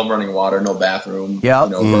 no running water, no bathroom,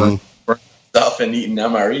 burn stuff and eating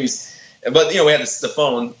MREs. But, we had the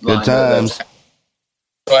phone line. Good times.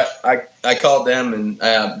 So I called them, and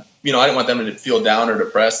I didn't want them to feel down or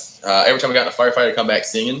depressed. Every time I got in a firefight, I'd come back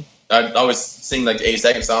singing. I'd always sing like the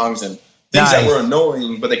 8-second songs and things that were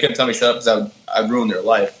annoying, but they couldn't tell me shut up because I'd ruin their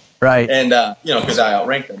life. Right. And because I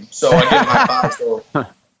outranked them, so I gave them high five. So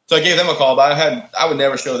I gave them a call, but I would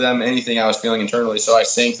never show them anything I was feeling internally. So I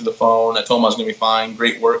sang through the phone. I told them I was going to be fine.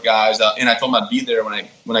 Great work, guys. And I told them I'd be there when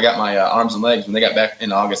I got my arms and legs. When they got back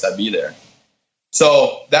in August, I'd be there.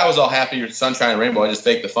 So that was all happy, sunshine and rainbow. I just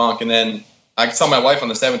faked the funk. And then I saw my wife on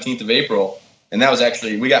the 17th of April. And that was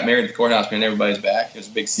actually, we got married at the courthouse behind everybody's back. It was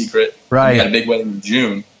a big secret. Right. We had a big wedding in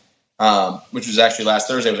June, which was actually last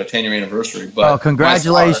Thursday. It was our 10-year anniversary. But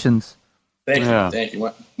congratulations. Thank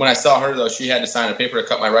you. When I saw her, though, she had to sign a paper to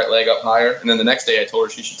cut my right leg up higher. And then the next day I told her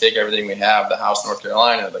she should take everything we have, the house in North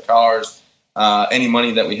Carolina, the cars, any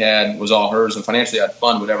money that we had was all hers. And financially I'd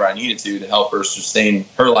fund whatever I needed to help her sustain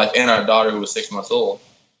her life and our daughter, who was 6 months old.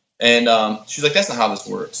 And she's like, that's not how this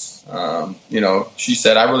works. She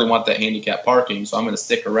said, I really want that handicap parking, so I'm going to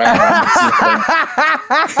stick around.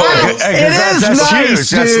 It is nice,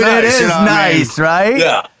 dude. It is nice, right?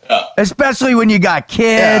 Yeah. Especially when you got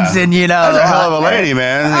kids and, That's a hell of a lady,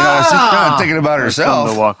 man. She's kind of thinking about herself.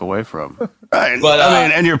 Something to walk away from. Right. But,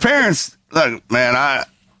 and your parents, look, man, I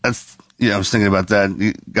was thinking about that.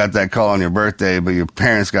 You got that call on your birthday, but your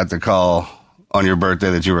parents got the call on your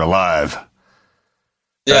birthday that you were alive.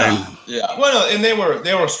 Yeah. Well, and they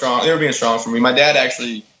were strong. They were being strong for me. My dad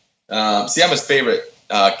actually, I'm his favorite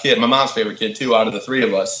kid. My mom's favorite kid too. Out of the three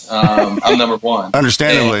of us, I'm number one.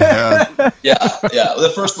 Understandably, and, yeah.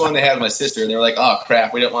 The first one they had was my sister, and they were like, "Oh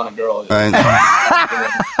crap, we didn't want a girl." Right.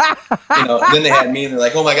 Then they had me, and they're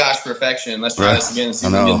like, "Oh my gosh, perfection! Let's try this again and see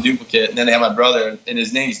if we can get a duplicate." And then they had my brother, and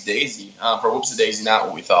his name's Daisy. For whoops, Daisy, not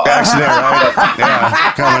what we thought. Accident, right?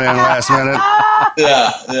 Yeah, coming in last minute.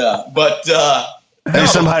 Yeah, but.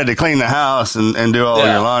 There's somebody to clean the house and do all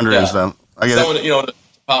your laundry and stuff. I get someone, to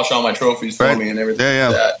polish all my trophies for me and everything.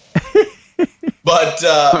 Yeah. But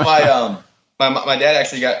my dad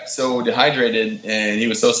actually got so dehydrated and he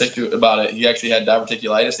was so sick about it. He actually had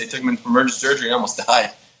diverticulitis. They took him in for emergency surgery and almost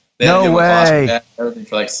died. They had no way. Everything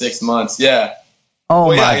for like 6 months. Yeah. Oh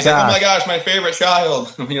my gosh. He's like, oh my gosh, my favorite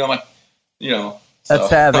child. That's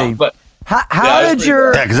heavy. But how did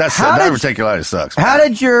your because diverticulitis sucks. Man. How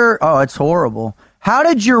did your it's horrible. How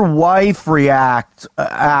did your wife react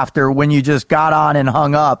after when you just got on and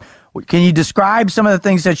hung up? Can you describe some of the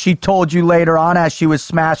things that she told you later on as she was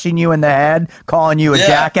smashing you in the head, calling you a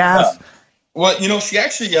jackass? Yeah. Well, she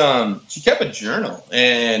actually she kept a journal,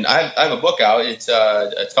 and I have a book out. It's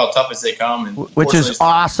called Tough as They Come, and which is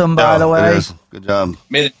awesome, by the way. It is. Good job.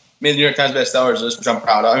 Made the New York Times bestsellers list, which I'm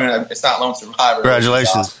proud of. I mean, it's not Lone Survivor.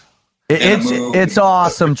 Congratulations. It's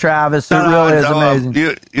awesome, Travis. It really is amazing.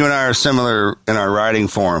 You and I are similar in our writing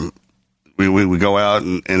form. We go out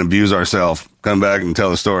and abuse ourselves, come back and tell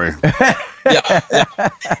the story. Yeah.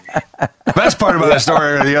 Best part about the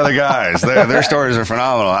story are the other guys. Their stories are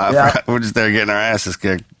phenomenal. We're just there getting our asses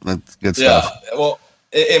kicked. That's good stuff. Yeah. Well,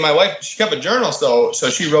 and my wife, she kept a journal, so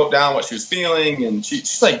she wrote down what she was feeling, and she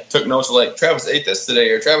like took notes of like, Travis ate this today,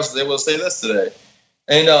 or Travis was able to say this today.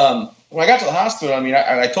 And when I got to the hospital, I mean,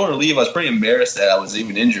 I told her to leave. I was pretty embarrassed that I was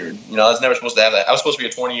even injured. You know, I was never supposed to have that. I was supposed to be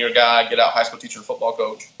a 20-year guy, get out, high school teacher, football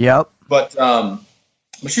coach. Yep. But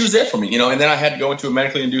she was there for me, you know, and then I had to go into a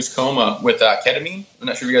medically induced coma with ketamine. I'm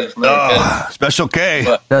not sure if you guys are familiar with ketamine. Special K.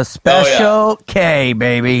 But, the Special K,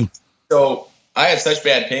 baby. So I had such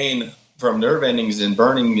bad pain from nerve endings and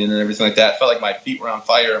burning and everything like that. I felt like my feet were on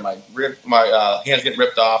fire and my hands getting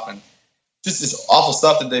ripped off, and just this awful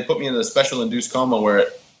stuff that they put me in the special induced coma where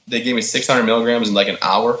they gave me 600 milligrams in like an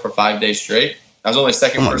hour for 5 days straight. I was only the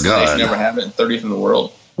second person in the nation to ever have it and 30th in the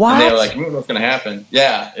world. What? And they were like, you know what's going to happen.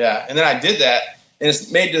 Yeah. And then I did that, and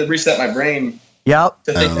it's made to reset my brain to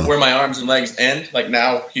think that where my arms and legs end, like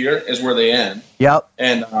now here, is where they end. Yep.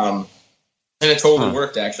 And it totally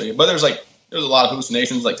worked, actually. But there was a lot of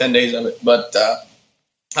hallucinations, like 10 days of it. But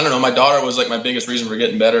I don't know, my daughter was like my biggest reason for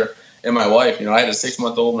getting better, and my wife. You know, I had a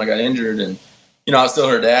 6-month-old when I got injured, and you know, I was still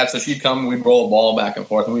her dad, so she'd come and we'd roll a ball back and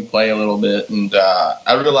forth and we'd play a little bit. And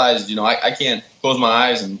I realized, you know, I can't close my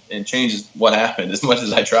eyes and change what happened as much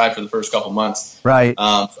as I tried for the first couple months. Right. So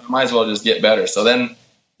I might as well just get better. So then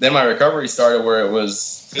my recovery started where it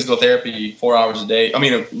was physical therapy 4 hours a day. I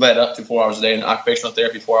mean, it led up to 4 hours a day, and occupational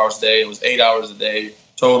therapy 4 hours a day. It was 8 hours a day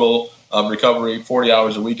total of recovery, 40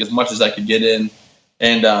 hours a week, as much as I could get in.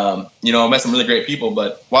 And, you know, I met some really great people.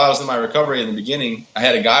 But while I was in my recovery in the beginning, I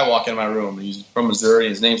had a guy walk in my room. He's from Missouri.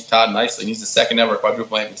 His name's Todd Nicely. He's the second ever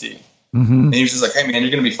quadruple amputee. Mm-hmm. And he was just like, hey, man, you're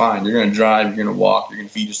going to be fine. You're going to drive. You're going to walk. You're going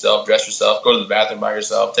to feed yourself, dress yourself, go to the bathroom by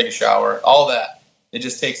yourself, take a shower, all that. It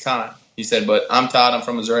just takes time. He said, but I'm Todd. I'm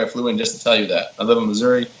from Missouri. I flew in just to tell you that. I live in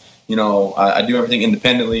Missouri. You know, I do everything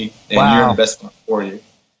independently, and you're in the best spot for you.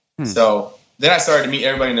 So then I started to meet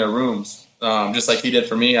everybody in their rooms. Just like he did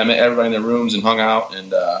for me. I met everybody in their rooms and hung out.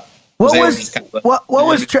 And what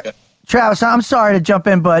was Travis? I'm sorry to jump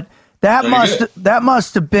in, but that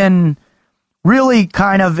must have been really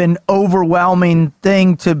kind of an overwhelming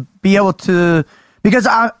thing to be able to, because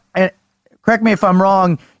correct me if I'm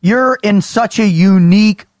wrong, you're in such a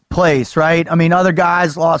unique place, right? I mean, other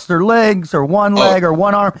guys lost their legs or one leg or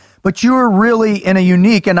one arm, but you were really in a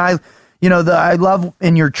unique, and I love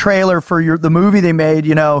in your trailer for the movie they made,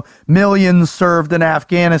 you know, millions served in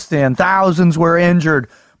Afghanistan, thousands were injured,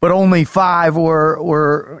 but only 5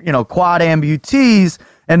 were, you know, quad amputees.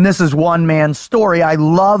 And this is one man's story. I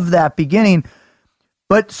love that beginning.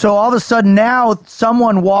 But so all of a sudden now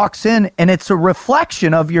someone walks in and it's a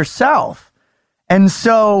reflection of yourself. And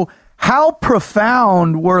so how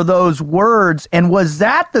profound were those words? And was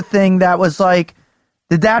that the thing that was like,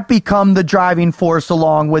 did that become the driving force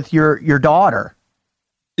along with your daughter?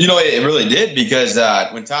 You know, it really did, because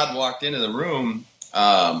when Todd walked into the room,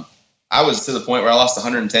 I was to the point where I lost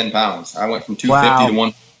 110 pounds. I went from 250 to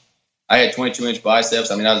 1. I had 22-inch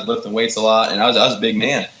biceps. I mean, I was lifting weights a lot, and I was a big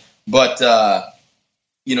man. But,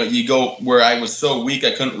 you know, you go where I was so weak,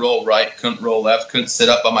 I couldn't roll right, couldn't roll left, couldn't sit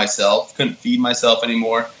up by myself, couldn't feed myself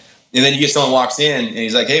anymore. And then you get someone walks in and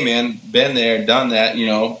he's like, hey, man, been there, done that, you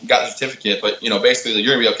know, got the certificate, but, you know, basically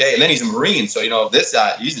you're going to be okay. And then he's a Marine. So, you know, this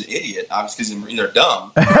guy, he's an idiot, obviously, because they're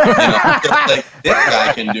dumb. You know, so like, this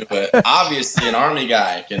guy can do it. Obviously, an Army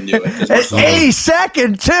guy can do it. It's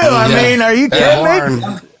 82nd, too. I mean, are you kidding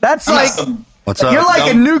me? That's like, what's up? You're like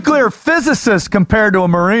a nuclear physicist compared to a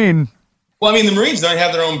Marine. Well, I mean, the Marines don't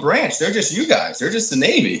have their own branch. They're just you guys. They're just the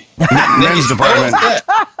Navy. Men's department.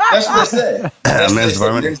 That's what they say. Men's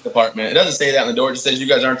department. Men's department. It doesn't say that on the door. It just says you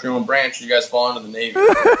guys aren't your own branch. You guys fall under the Navy.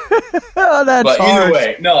 That's but hard. Either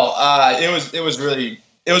way, no. It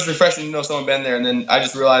was refreshing to know someone been there. And then I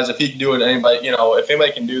just realized if he can do it, anybody, you know, if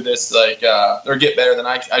anybody can do this, like or get better, then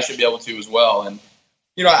I should be able to as well. And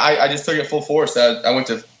you know, I just took it full force. I went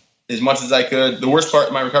to as much as I could. The worst part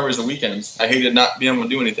of my recovery is the weekends. I hated not being able to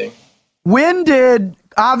do anything. When did,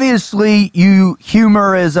 obviously,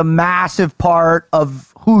 humor is a massive part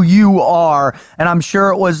of who you are, and I'm sure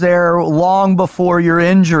it was there long before your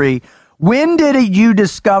injury. When did you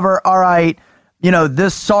discover, all right, you know,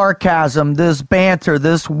 this sarcasm, this banter,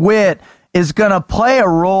 this wit is going to play a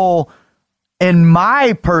role in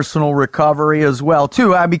my personal recovery as well,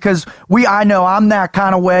 too? Because I know I'm that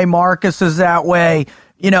kind of way. Marcus is that way.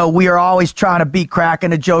 You know, we are always trying to be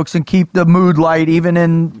cracking the jokes and keep the mood light, even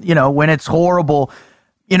in, you know, when it's horrible.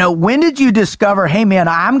 You know, when did you discover, hey, man,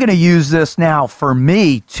 I'm going to use this now for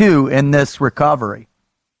me, too, in this recovery?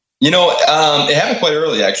 You know, it happened quite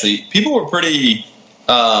early, actually. People were pretty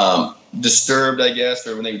disturbed, I guess,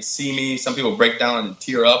 or when they would see me, some people break down and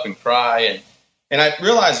tear up and cry. And I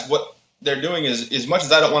realized what they're doing is, as much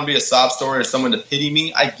as I don't want to be a sob story or someone to pity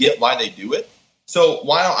me, I get why they do it. So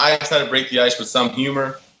why don't I try to break the ice with some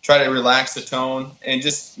humor, try to relax the tone, and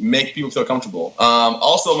just make people feel comfortable.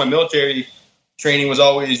 Also, my military training was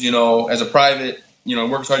always, as a private,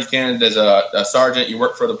 work as hard as you can. As a sergeant, you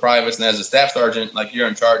work for the privates, and as a staff sergeant, like you're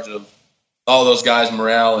in charge of all those guys'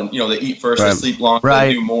 morale, and they eat first, they sleep longer,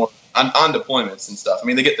 they do more on deployments and stuff. I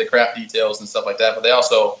mean, they get the crap details and stuff like that, but they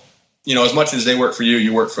also, as much as they work for you,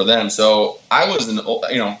 you work for them. So I was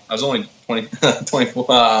I was only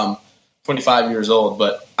 25 years old,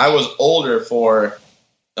 but I was older for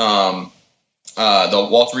the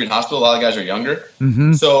Walter Reed Hospital. A lot of guys are younger,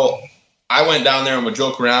 so I went down there and would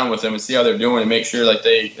joke around with them and see how they're doing and make sure like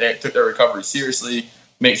they took their recovery seriously,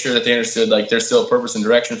 make sure that they understood like there's still a purpose and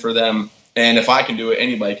direction for them. And if I can do it,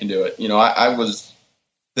 anybody can do it. I was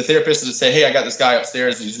the therapist would say, hey, I got this guy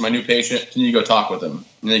upstairs. He's my new patient. Can you go talk with him?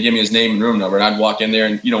 And they give me his name and room number. And I'd walk in there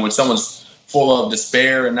and, when someone's full of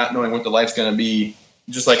despair and not knowing what the life's going to be,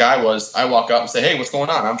 just like I was, I walk up and say, hey, what's going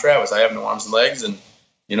on? I'm Travis. I have no arms and legs. And,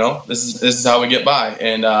 this is how we get by.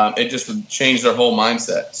 And it just would change their whole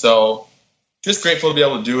mindset. So just grateful to be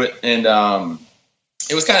able to do it. And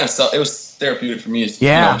it was it was therapeutic for me.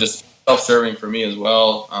 Just self-serving for me as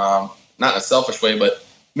well. Not in a selfish way, but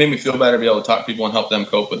made me feel better to be able to talk to people and help them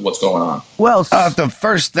cope with what's going on. Well, the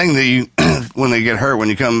first thing that you, when they get hurt, when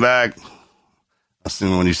you come back,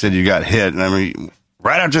 when you said you got hit, and I mean,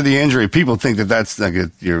 right after the injury, people think that's like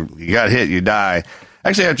you got hit, you die.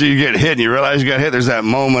 Actually, after you get hit and you realize you got hit, there's that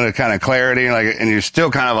moment of kind of clarity, and you're still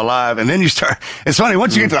kind of alive. And then you start. It's funny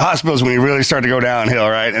once you get to the hospitals when you really start to go downhill,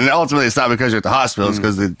 right? And ultimately, it's not because you're at the hospital; it's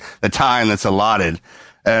because the time that's allotted.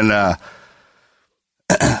 And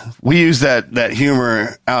we use that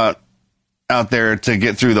humor out there to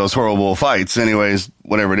get through those horrible fights. Anyways,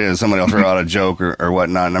 whatever it is, somebody will throw out a joke or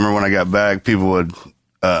whatnot. And I remember when I got back, people would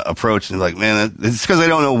approach and be like, man, it's because they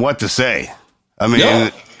don't know what to say. I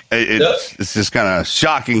mean, it's just kind of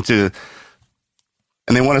shocking and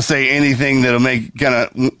they want to say anything that'll make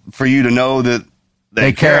for you to know that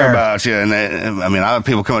they care about you. And I have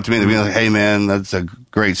people come up to me and be like, hey man, that's a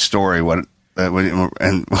great story. I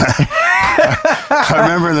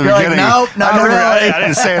remember in the beginning. Like, nope, not really. I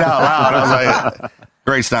didn't say it out loud. I was like,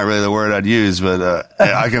 great's not really the word I'd use, but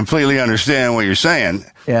I completely understand what you're saying.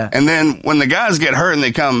 Yeah. And then when the guys get hurt and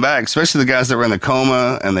they come back, especially the guys that were in the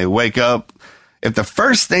coma and they wake up, if the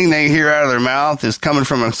first thing they hear out of their mouth is coming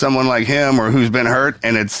from someone like him or who's been hurt,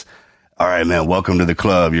 and it's, all right, man, welcome to the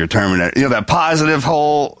club, you're terminated. That positive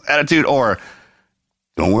whole attitude, or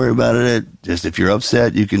don't worry about it. Just if you're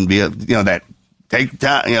upset, you can be, that. Take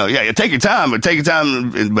time, you take your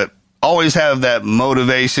time, but always have that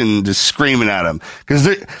motivation just screaming at him. Because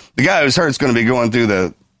the guy who's hurt is going to be going through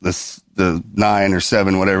the 9 or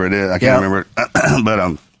 7, whatever it is. I can't remember.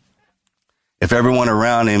 But if everyone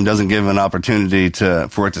around him doesn't give an opportunity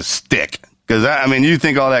for it to stick. Because, you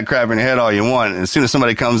think all that crap in your head all you want. And as soon as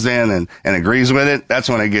somebody comes in and agrees with it, that's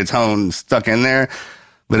when it gets honed, stuck in there.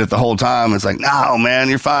 But if the whole time it's like, no, man,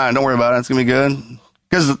 you're fine. Don't worry about it. It's going to be good.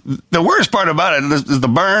 Because the worst part about it is the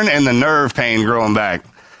burn and the nerve pain growing back.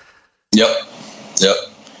 Yep.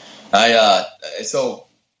 So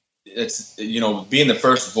it's, being the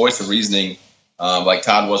first voice of reasoning, like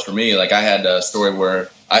Todd was for me. Like I had a story where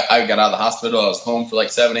I got out of the hospital. I was home for like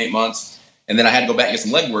 7-8 months, and then I had to go back and get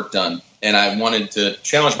some leg work done. And I wanted to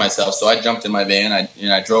challenge myself, so I jumped in my van.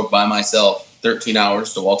 I drove by myself 13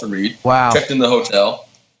 hours to Walter Reed. Wow. Checked in the hotel.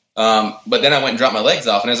 But then I went and dropped my legs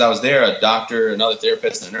off, and as I was there, a doctor, another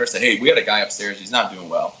therapist, and a nurse said, hey, we got a guy upstairs. He's not doing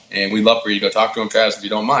well, and we'd love for you to go talk to him, Travis, if you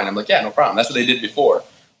don't mind. I'm like, yeah, no problem. That's what they did before.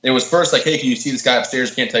 It was first like, hey, can you see this guy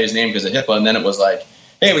upstairs? Can't tell you his name because of HIPAA. And then it was like,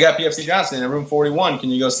 hey, we got PFC Johnson in room 41.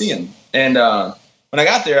 Can you go see him? And when I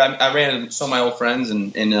got there, I ran into some of my old friends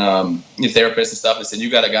and therapists and stuff. They said, you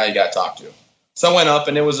got a guy you got to talk to. So I went up,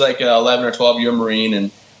 and it was like an 11 or 12-year Marine,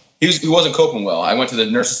 and he wasn't coping well. I went to the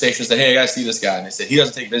nurse's station and said, hey, I got to see this guy. And they said, he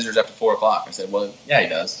doesn't take visitors after 4 o'clock. I said, well, yeah, he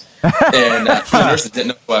does. And the nurses didn't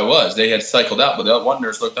know who I was. They had cycled out, but the one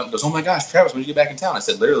nurse looked up and goes, oh, my gosh, Travis, when did you get back in town? I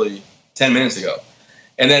said, literally 10 minutes ago.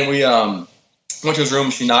 And then we went to his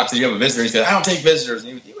room. She knocked, said, you have a visitor. He said, I don't take visitors.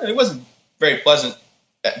 And it wasn't very pleasant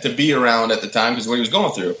to be around at the time because of what he was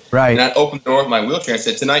going through. Right. And I opened the door with my wheelchair and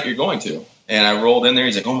said, tonight you're going to. And I rolled in there.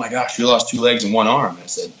 He's like, oh, my gosh, you lost 2 legs and 1 arm. And I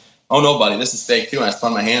said, oh, no, buddy, this is fake, too. And I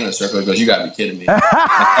spun my hand in a circle. He goes, you got to be kidding me.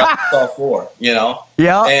 I saw 4, Yeah.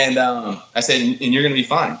 And I said, and you're going to be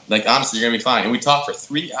fine. Like, honestly, you're going to be fine. And we talked for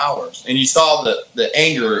 3 hours. And you saw the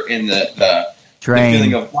anger in the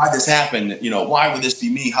feeling of why this happened. Why would this be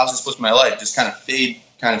me? How's this supposed to be my life? Just kind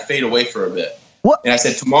of fade away for a bit. What? And I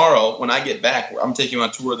said, tomorrow, when I get back, I'm taking you on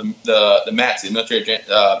a tour of the MATS, the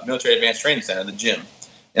Military Advanced Training Center, the gym.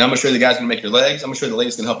 And I'm going to show you the guys going to make your legs. I'm going to show you the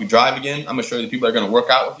ladies going to help you drive again. I'm going to show you the people that are going to work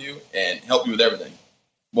out with you and help you with everything.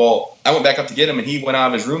 Well, I went back up to get him, and he went out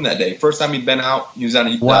of his room that day. First time he'd been out, he was out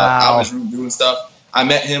of his room doing stuff. I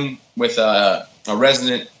met him with a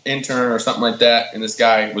resident intern or something like that, and this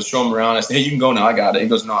guy was showing him around. I said, "Hey, you can go now. I got it." He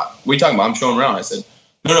goes, "No, what are you talking about? I'm showing him around." I said,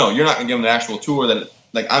 "No, you're not going to give him the actual tour.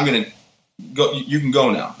 I'm going to go. You can go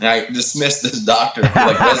now." And I dismissed this doctor.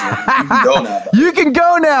 Resident, you can go now. You can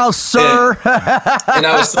go now, sir. And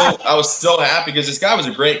I was so happy because this guy was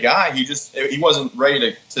a great guy. He wasn't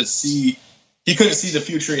ready to see. He couldn't see the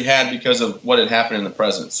future he had because of what had happened in the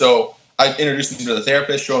present. So I introduced him to the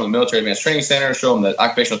therapist, showed him the Military Advanced Training Center, showed him the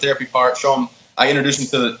occupational therapy part, I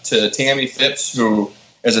introduced him to Tammy Phipps, who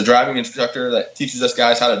is a driving instructor that teaches us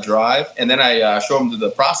guys how to drive. And then I showed him to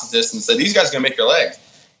the prosthetist and said, "These guys are going to make your legs."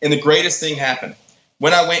 And the greatest thing happened.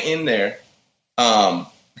 When I went in there,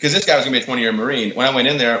 because this guy was going to be a 20-year Marine, when I went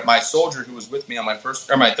in there, my soldier who was with me on my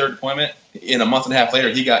third deployment, in a month and a half later,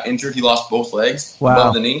 he got injured. He lost both legs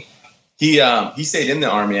above the knee. He stayed in the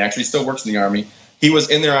Army, actually, still works in the Army. He was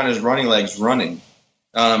in there on his running legs running,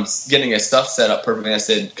 getting his stuff set up perfectly. I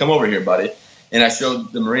said, "Come over here, buddy." And I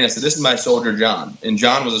showed the Marine, I said, "This is my soldier, John." And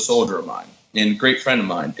John was a soldier of mine and a great friend of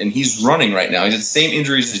mine. And he's running right now. He's had the same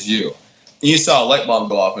injuries as you. And you saw a light bulb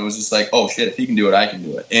go off, and it was just like, oh, shit, if he can do it, I can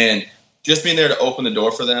do it. And just being there to open the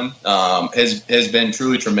door for them has been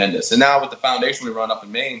truly tremendous. And now with the foundation we run up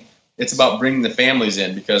in Maine, it's about bringing the families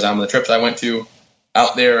in, because on the trips I went to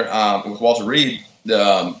out there with Walter Reed,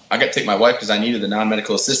 I got to take my wife because I needed a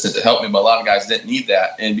non-medical assistant to help me, but a lot of guys didn't need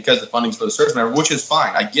that. And because the funding's for the service member, which is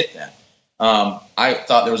fine, I get that. I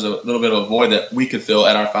thought there was a little bit of a void that we could fill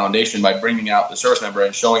at our foundation by bringing out the service member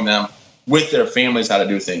and showing them with their families how to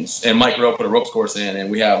do things. And Mike Rowe put a ropes course in, and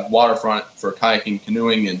we have waterfront for kayaking,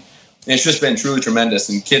 canoeing, and it's just been truly tremendous.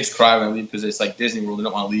 And kids cry when I leave because it's like Disney World; they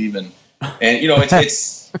don't want to leave. And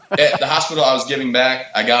it's at the hospital I was giving back.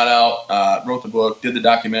 I got out, wrote the book, did the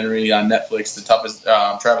documentary on Netflix, the toughest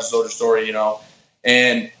Travis Soldier story,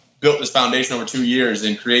 and built this foundation over 2 years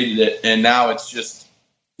and created it. And now it's just,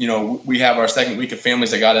 we have our second week of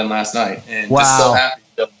families that got in last night, and just so happy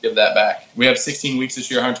to give that back. We have 16 weeks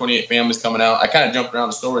this year, 128 families coming out. I kind of jumped around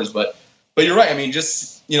the stories, but you're right. I mean,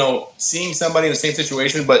 just, seeing somebody in the same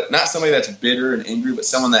situation, but not somebody that's bitter and angry, but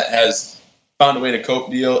someone that has found a way to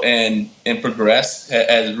cope, deal, and progress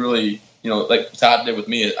has really, like Todd did with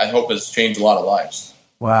me, I hope has changed a lot of lives.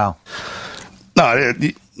 Wow. No,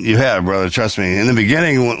 you have, brother. Trust me. In the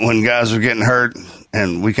beginning, when guys were getting hurt,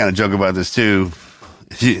 and we kind of joke about this too,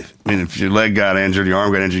 if your leg got injured, your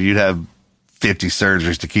arm got injured, you'd have 50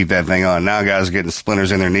 surgeries to keep that thing on. Now guys are getting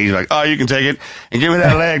splinters in their knees, like, "Oh, you can take it and give me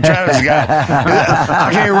that leg." Travis got,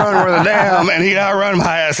 I can't run worth a damn, and he'd outrun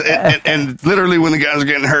my ass. And literally, when the guys are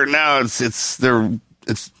getting hurt now, it's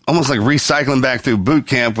almost like recycling back through boot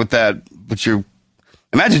camp with that. But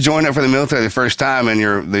imagine joining up for the military the first time, and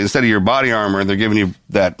instead of your body armor, they're giving you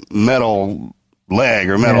that metal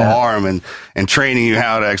leg or metal arm and training you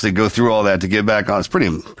how to actually go through all that to get back on. It's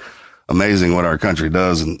pretty amazing what our country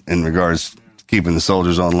does in regards to keeping the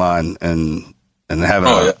soldiers online and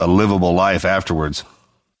having a livable life afterwards.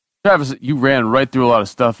 Travis, you ran right through a lot of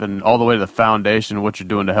stuff and all the way to the foundation, what you're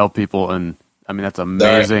doing to help people. And I mean, that's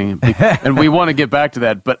amazing. And we want to get back to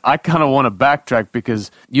that, but I kind of want to backtrack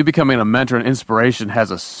because you becoming a mentor and inspiration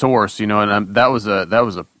has a source, and that was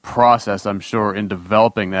a process, I'm sure, in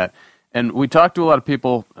developing that. And we talked to a lot of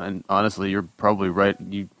people, and honestly, you're probably right.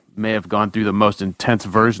 You may have gone through the most intense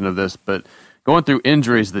version of this, but going through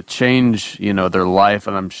injuries that change, their life,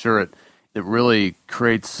 and I'm sure it really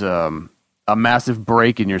creates a massive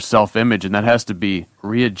break in your self-image, and that has to be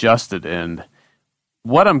readjusted. And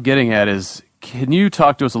what I'm getting at is, can you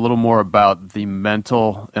talk to us a little more about the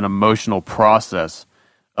mental and emotional process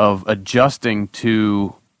of adjusting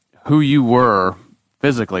to who you were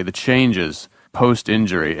physically, the changes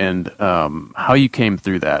post-injury, and how you came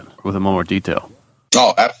through that with a little more detail?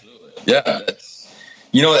 Oh, absolutely. Yeah.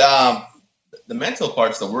 The mental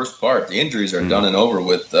part's the worst part. The injuries are done and over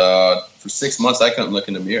with. For 6 months, I couldn't look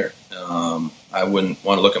in the mirror. I wouldn't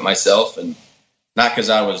want to look at myself, and not because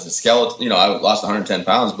I was the skeleton. I lost 110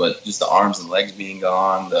 pounds, but just the arms and legs being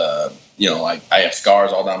gone. I have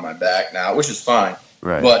scars all down my back now, which is fine.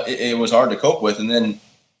 Right. But it was hard to cope with. And then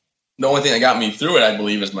the only thing that got me through it, I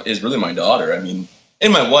believe, is really my daughter. I mean,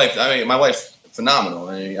 and my wife. I mean, my wife's phenomenal.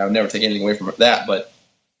 I would never take anything away from that. But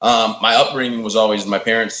my upbringing was always, my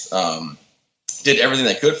parents did everything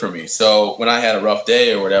they could for me. So when I had a rough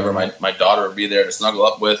day or whatever, my daughter would be there to snuggle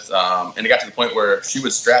up with. And it got to the point where she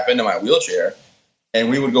would strap into my wheelchair, and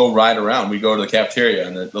we would go ride around. We'd go to the cafeteria,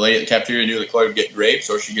 and the lady at the cafeteria knew that Chloe would get grapes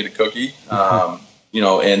or she'd get a cookie.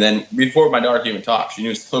 And then before my daughter could even talk, she knew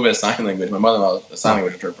a little bit of sign language. My mother-in-law was a sign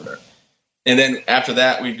language interpreter. And then after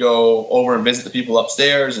that, we'd go over and visit the people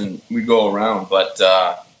upstairs, and we'd go around. But,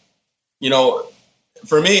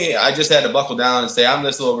 for me, I just had to buckle down and say, I'm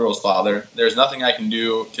this little girl's father. There's nothing I can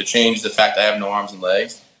do to change the fact I have no arms and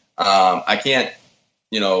legs. I can't,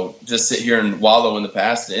 just sit here and wallow in the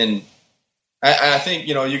past. And I think,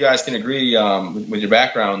 you guys can agree with your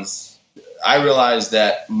backgrounds. I realized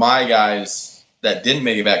that my guys that didn't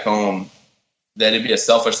make it back home, that it'd be a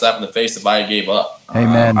selfish slap in the face if I gave up.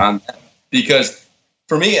 Amen. Because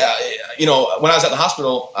for me, when I was at the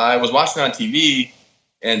hospital, I was watching on TV,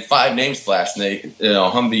 and 5 names flashed, and they,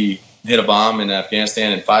 Humvee hit a bomb in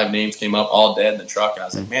Afghanistan, and 5 names came up, all dead in the truck. And I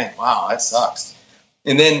was like, man, wow, that sucks.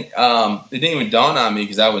 And then it didn't even dawn on me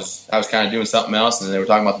because I was kind of doing something else, and they were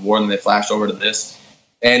talking about the war, and they flashed over to this.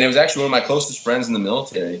 And it was actually one of my closest friends in the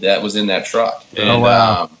military that was in that truck. And, oh,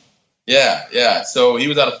 wow. Yeah. So he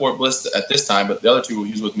was out of Fort Bliss at this time, but the other 2,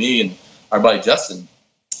 he was with me and our buddy Justin.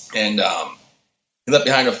 And he left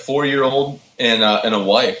behind a 4-year-old and a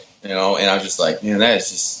wife. And I was just like, man,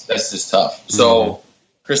 that's just tough. Mm-hmm. So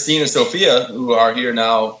Christine and Sophia, who are here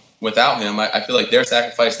now without him, I feel like their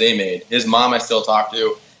sacrifice they made. His mom I still talk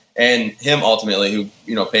to, and him ultimately,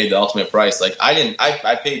 who paid the ultimate price. Like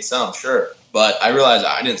I paid some, sure, but I realized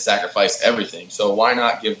I didn't sacrifice everything. So why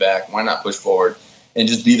not give back? Why not push forward and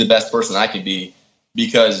just be the best person I can be?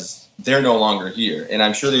 Because they're no longer here, and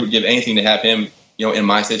I'm sure they would give anything to have him. In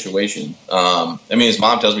my situation, his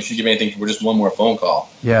mom tells me she'd give anything for just one more phone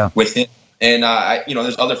call. Yeah, with him, and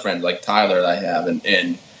there's other friends like Tyler that I have,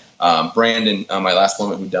 and Brandon, my last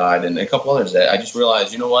woman who died, and a couple others that I just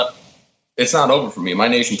realized, it's not over for me. My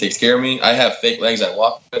nation takes care of me. I have fake legs I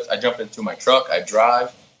walk with. I jump into my truck. I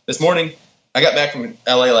drive. This morning, I got back from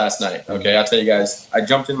L.A. last night. Okay, I'll tell you guys, I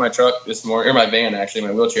jumped in my truck this morning, or my van actually,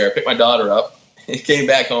 my wheelchair. I picked my daughter up, came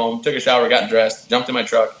back home, took a shower, got dressed, jumped in my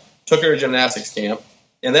truck. Took her to gymnastics camp,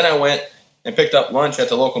 and then I went and picked up lunch at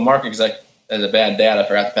the local market because as a bad dad, I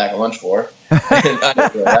forgot to pack a lunch for her. I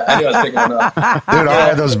knew I was picking one up. Dude, I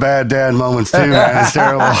had those bad dad moments too, man. It's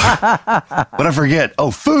terrible. But I forget.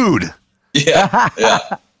 Oh, food. Yeah.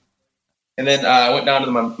 And then I went down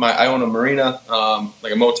to I own a marina,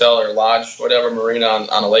 like a motel or a lodge, whatever, marina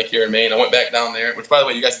on a lake here in Maine. I went back down there, which, by the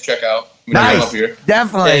way, you guys should check out. Nice. Up here.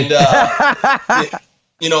 Definitely. And,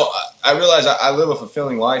 I realize I live a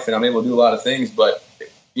fulfilling life and I'm able to do a lot of things, but,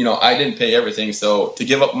 I didn't pay everything. So to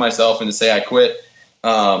give up on myself and to say I quit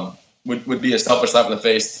would be a selfish slap in the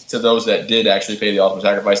face to those that did actually pay the ultimate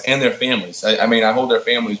sacrifice and their families. I hold their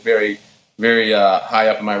families very, very high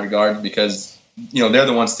up in my regard because, they're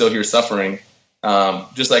the ones still here suffering,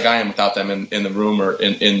 just like I am without them in the room or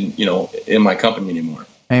in my company anymore.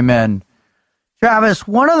 Amen. Travis,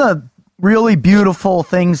 one of the really beautiful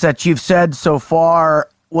things that you've said so far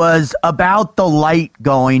was about the light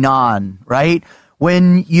going on, right?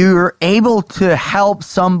 When you're able to help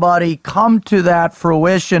somebody come to that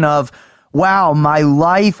fruition of, wow, my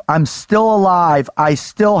life, I'm still alive, I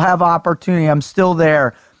still have opportunity, I'm still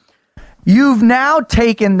there. You've now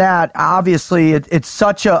taken that, obviously, it's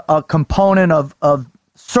such a component of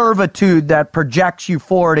servitude that projects you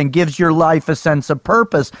forward and gives your life a sense of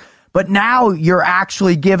purpose. But now you're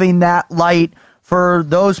actually giving that light for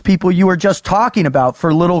those people you were just talking about,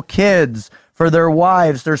 for little kids, for their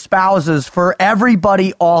wives, their spouses, for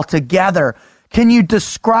everybody all together. Can you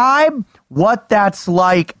describe what that's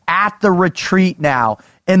like at the retreat now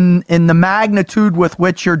in the magnitude with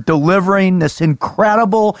which you're delivering this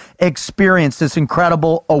incredible experience, this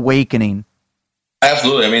incredible awakening?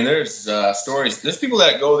 Absolutely. There's stories. There's people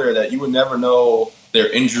that go there that you would never know their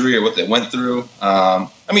injury or what they went through.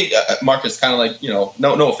 Mark is kind of like,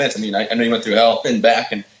 no offense. I know you went through hell and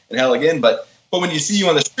back and hell again, but when you see you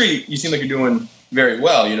on the street, you seem like you're doing very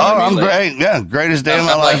well. I'm great. Yeah. Greatest day of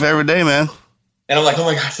my life every day, man. And I'm like, oh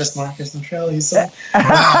my gosh, that's Marcus Luttrell. He's so.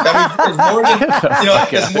 Does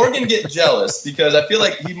Morgan get jealous? Because I feel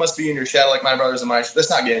like he must be in your shadow, like my brothers and my. Let's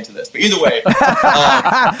not get into this. But either way,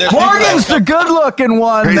 Morgan's the good-looking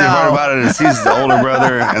one. Crazy now. part about it is he's the older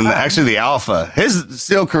brother and actually the alpha. His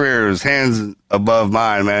SEAL career is hands above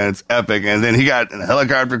mine, man. It's epic. And then he got in a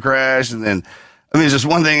helicopter crash, and then it's just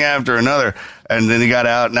one thing after another. And then he got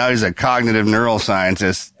out. Now he's a cognitive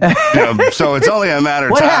neuroscientist. So it's only a matter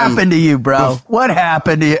of what time. What happened to you, bro? What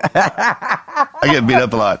happened to you? I get beat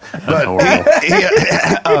up a lot. But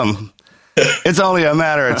it's only a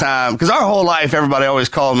matter of time. Because our whole life, everybody always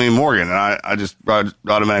called me Morgan. And I just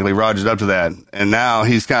automatically rogered up to that. And now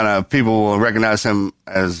he's people will recognize him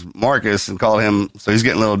as Marcus and call him. So he's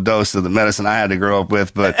getting a little dose of the medicine I had to grow up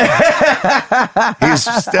with. But he's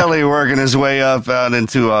steadily working his way up out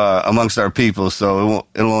into amongst our people. So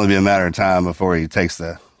it'll only be a matter of time before he takes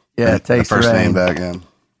the first name back in.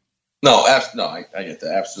 No, I get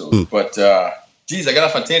that, absolutely. But, geez, I got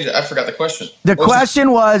off on tangent. I forgot the question. The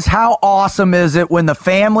question was, how awesome is it when the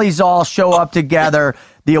families all show up together,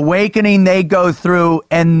 the awakening they go through,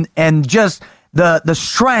 and just the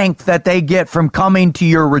strength that they get from coming to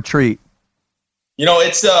your retreat?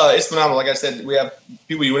 It's phenomenal. Like I said, we have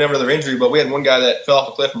people you would never have their injury, but we had one guy that fell off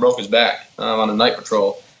a cliff and broke his back on a night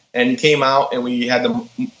patrol. And he came out, and we had the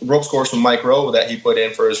ropes course from Mike Rowe that he put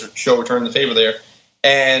in for his show Return the Favor there.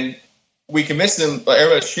 And we convinced him, but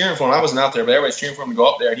everybody's cheering for him. I wasn't out there, but everybody's cheering for him to go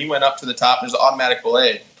up there. And he went up to the top. There's an automatic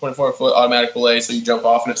belay, 24-foot automatic belay, so you jump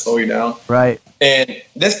off and it slows you down. Right. And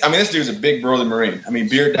this dude's a big burly Marine. I mean,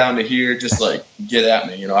 beard down to here, just like, get at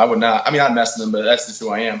me. I would not. I mean, I'd mess with him, but that's just who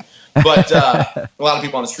I am. But a lot of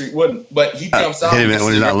people on the street wouldn't. But he jumps out. Hit him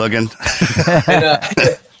when he's not looking.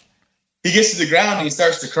 And, he gets to the ground and he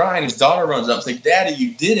starts to cry, and his daughter runs up and says, "Daddy,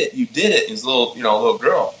 you did it. You did it." And his little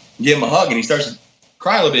girl give him a hug, and he starts to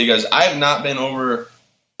cry a little bit. He goes, "I have not been over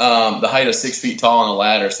the height of 6 feet tall on a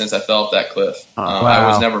ladder since I fell off that cliff. Wow. I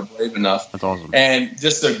was never brave enough." That's awesome. And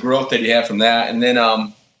just the growth that he had from that. And then,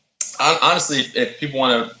 honestly, if people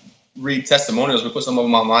want to read testimonials, we put some of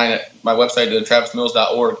them online at my website,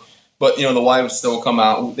 travismills.org. But, the wives still come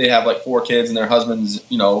out. They have like 4 kids, and their husband's,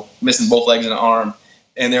 missing both legs and an arm.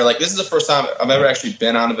 And they're like, "This is the first time I've ever actually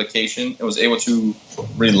been on a vacation and was able to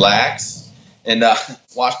relax and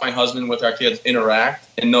watch my husband with our kids interact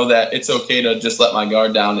and know that it's okay to just let my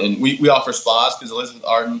guard down." And we offer spas because Elizabeth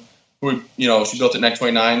Arden, who, she built it in Neck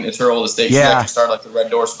 29. It's her old estate. Yeah. She actually started like the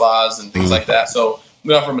Red Door spas and things like that. So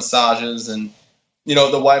we offer massages, and,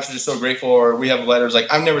 the wives are just so grateful. Or we have letters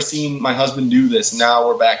like, "I've never seen my husband do this. Now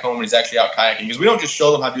we're back home and he's actually out kayaking." Because we don't just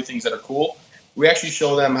show them how to do things that are cool. We actually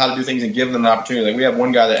show them how to do things and give them an opportunity. Like, we have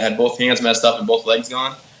one guy that had both hands messed up and both legs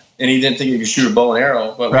gone, and he didn't think he could shoot a bow and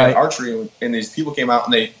arrow. But we had archery, and these people came out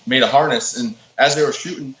and they made a harness, and as they were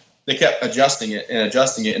shooting, they kept adjusting it.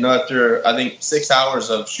 And after, I think, 6 hours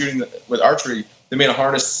of shooting with archery, they made a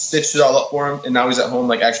harness, stitched it all up for him, and now he's at home,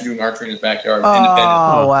 like, actually doing archery in his backyard, independent.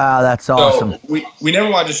 Oh, wow, that's awesome. So we never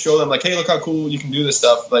want to just show them, like, "Hey, look how cool you can do this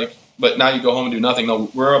stuff," like, but now you go home and do nothing. No,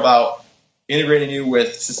 we're about integrating you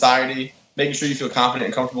with society, making sure you feel confident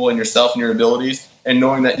and comfortable in yourself and your abilities, and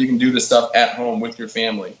knowing that you can do this stuff at home with your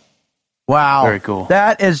family. Wow. Very cool.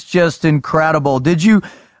 That is just incredible. You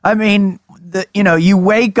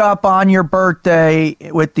wake up on your birthday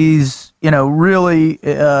with these, really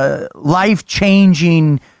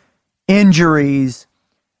life-changing injuries.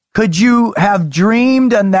 Could you have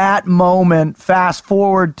dreamed in that moment, fast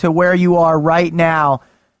forward to where you are right now,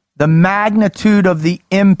 the magnitude of the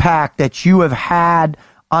impact that you have had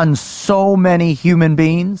on so many human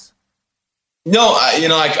beings? No,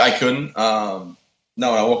 I couldn't.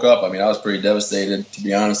 No, when I woke up, I was pretty devastated, to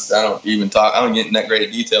be honest. I don't get in that great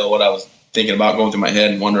of detail what I was thinking about, going through my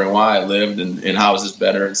head and wondering why I lived and how is this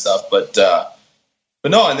better and stuff. But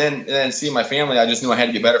no, and then seeing my family, I just knew I had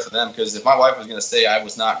to get better for them, because if my wife was going to stay, I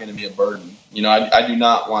was not going to be a burden. I do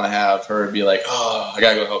not want to have her be like, "Oh, I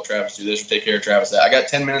got to go help Travis do this or take care of Travis that." I got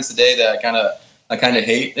 10 minutes a day that I kind of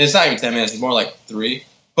hate. And it's not even 10 minutes. It's more like 3.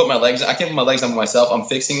 I can't put my legs on myself. I'm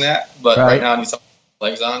fixing that. But right now I need some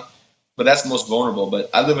legs on. But that's the most vulnerable. But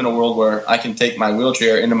I live in a world where I can take my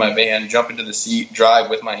wheelchair into my van, jump into the seat, drive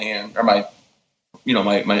with my hand or my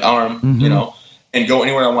arm, and go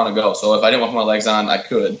anywhere I want to go. So if I didn't want to put my legs on, I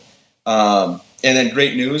could. And then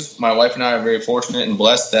great news. My wife and I are very fortunate and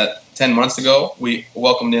blessed that 10 months ago, we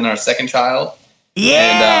welcomed in our second child.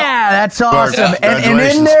 Yeah, that's awesome. And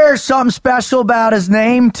isn't there something special about his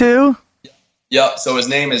name too? Yep. So his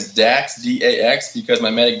name is Dax, D-A-X, because my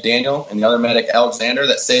medic Daniel and the other medic Alexander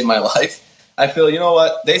that saved my life. I feel, you know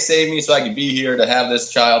what? They saved me so I could be here to have this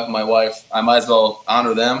child, my wife. I might as well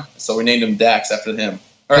honor them. So we named him Dax after him.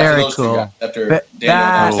 Or Very after those cool. two guys, after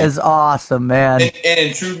Daniel. That is awesome, man. And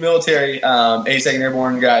in true military, 82nd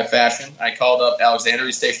Airborne guy fashion, I called up Alexander.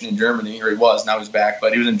 He's stationed in Germany, or he was. Now he's back,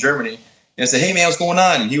 but he was in Germany. And I said, "Hey, man, what's going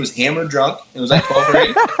on?" And he was hammered drunk. It was like 12 or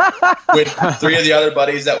 8 with 3 of the other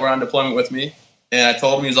buddies that were on deployment with me. And I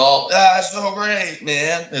told him he was all, "It's so great,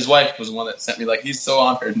 man." His wife was the one that sent me, like, he's so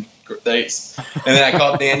honored. Thanks. And then I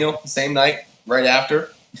called Daniel the same night, right after.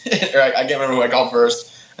 Or I can't remember who I called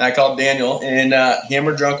first. And I called Daniel, and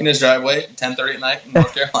hammered drunk in his driveway at 10:30 at night in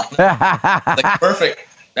North Carolina. Like, perfect.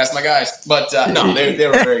 That's my guys. But no, they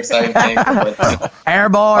were very exciting things. But,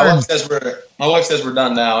 Airborne. My wife says we're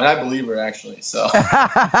done now, and I believe her, actually. So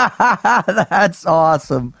That's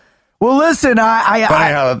awesome. Well, listen, funny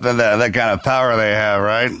how that kind of power they have,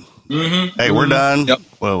 right? Mm-hmm. Hey, we're done. Yep.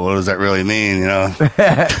 Well, what does that really mean? You know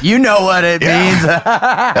what it means. Hell,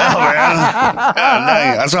 man. God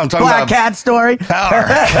dang, that's what I'm talking Black about. cat story. Power.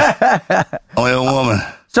 Only a woman.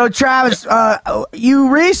 So, Travis, you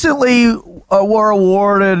recently were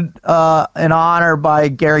awarded an honor by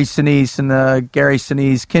Gary Sinise and the Gary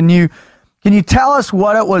Sinise. Can you tell us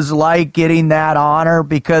what it was like getting that honor?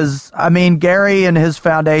 Because, I mean, Gary and his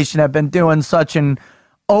foundation have been doing such an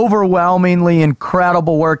overwhelmingly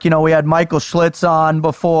incredible work. You know, we had Michael Schlitz on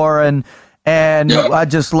before, and I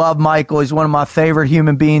just love Michael. He's one of my favorite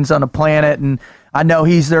human beings on the planet, and I know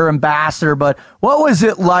he's their ambassador. But what was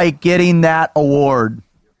it like getting that award?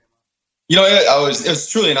 You know, it was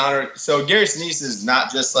truly an honor. So Gary Sinise is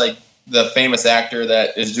not just like the famous actor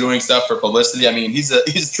that is doing stuff for publicity. I mean,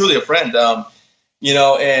 he's truly a friend. You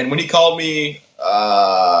know, and when he called me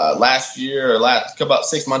last year or about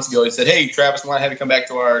 6 months ago, he said, "Hey, Travis, I want to have you come back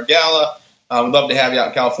to our gala. We'd love to have you out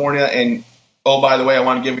in California. And oh, by the way, I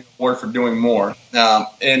want to give you an award for doing more."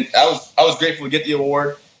 And I was grateful to get the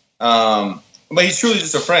award. But he's truly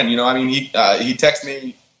just a friend. You know, I mean, he texted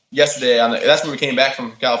me yesterday that's when we came back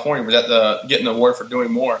from California, was at getting the award for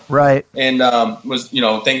doing more. Right. And was, you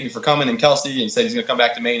know, thank you for coming, and Kelsey, and said he's going to come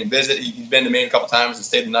back to Maine and visit. He's been to Maine a couple times and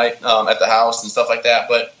stayed the night at the house and stuff like that.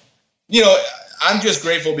 But, you know, I'm just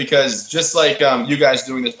grateful because just like you guys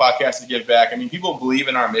doing this podcast to give back, I mean, people believe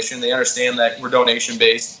in our mission. They understand that we're donation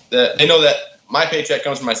based. They know that my paycheck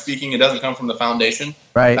comes from my speaking. It doesn't come from the foundation.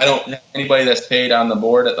 Right. I don't have anybody that's paid on the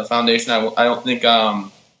board at the foundation. I don't think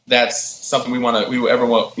that's something we ever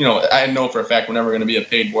want. You know, I know for a fact we're never going to be a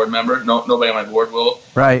paid board member. Nobody on my board will.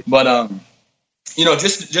 Right. But you know,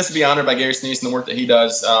 just to be honored by Gary Sinise and the work that he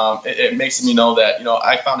does, it makes me know that, you know,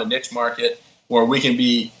 I found a niche market where we can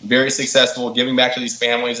be very successful, giving back to these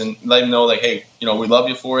families and let them know, like, hey, you know, we love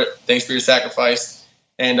you for it. Thanks for your sacrifice.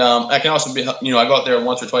 And I can also be, you know, I go out there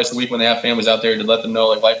once or twice a week when they have families out there to let them know,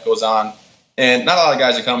 like, life goes on. And not a lot of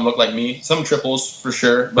guys that come look like me. Some triples for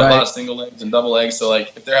sure, but a lot of single legs and double legs. So,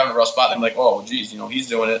 like, if they're having a rough spot, they're like, oh, geez, you know, he's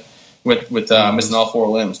doing it with missing all four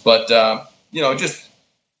limbs. But, you know, just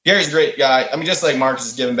Gary's a great guy. I mean, just like Marcus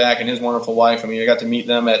is giving back and his wonderful wife. I mean, I got to meet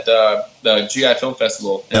them at the GI Film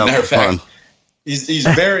Festival. As a matter of fact, he's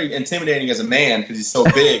very intimidating as a man because he's so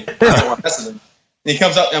big. I don't want to mess with him. And he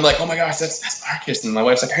comes up, and I'm like, oh, my gosh, that's Marcus. And my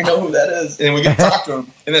wife's like, I know who that is. And then we get to talk to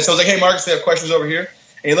him. And then so I was like, hey, Marcus, we have questions over here.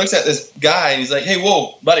 And he looks at this guy, and he's like, hey,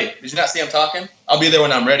 whoa, buddy, did you not see him talking? I'll be there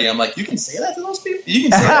when I'm ready. I'm like, you can say that to those people? You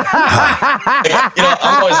can say that? You know,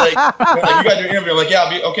 I'm always like, you got to do an interview. I'm like, yeah,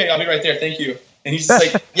 I'll be right there. Thank you. And he's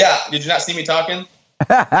just like, yeah, did you not see me talking?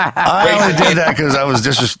 I only did that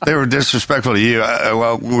because they were disrespectful to you.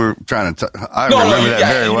 Well, we were trying to. I remember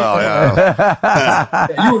that very well. Yeah.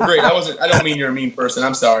 Yeah, you were great. I don't mean you're a mean person.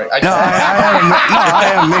 I'm sorry. I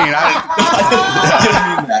am mean.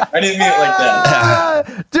 I didn't mean it like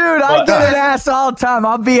that. Dude, I get an ass all the time.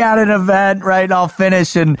 I'll be at an event, right, and I'll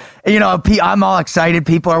finish, and, you know, I'm all excited.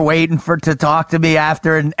 People are waiting to talk to me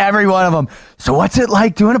after, and every one of them, so what's it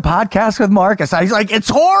like doing a podcast with Marcus? He's like, it's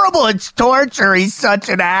horrible. It's torture. He's such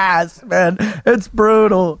an ass, man. It's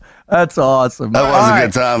brutal. That's awesome. That was a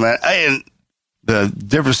good time, man. And the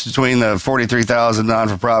difference between the 43,000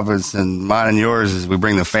 non-for-profits and mine and yours is we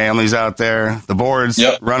bring the families out there. The boards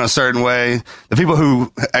run a certain way. The people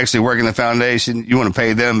who actually work in the foundation, you want to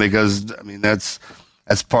pay them because, I mean, that's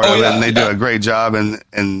part of it, and they do a great job.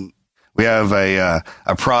 And we have a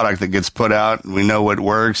product that gets put out, and we know what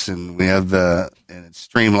works, and we have and it's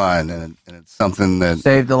streamlined, and it's something that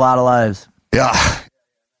saved a lot of lives. Yeah.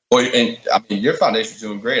 Well, and I mean, your foundation's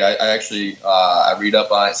doing great. I actually I read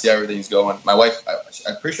up on it, see how everything's going. My wife,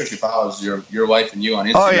 I'm pretty sure she follows your wife and you on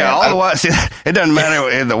Instagram. Oh yeah, all the wives. It doesn't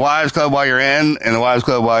matter the wives club while you're in and the wives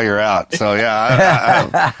club while you're out. So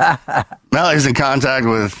yeah, Melly's in contact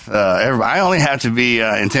with everybody. I only have to be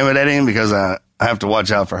intimidating because I have to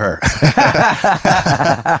watch out for her.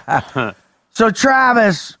 So,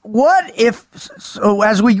 Travis,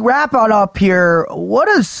 as we wrap it up here, what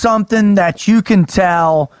is something that you can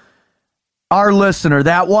tell our listener,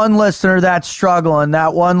 that one listener that's struggling,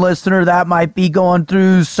 that one listener that might be going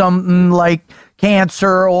through something like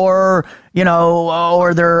cancer or, you know,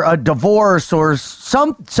 or they're a divorce or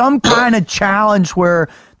some kind of challenge where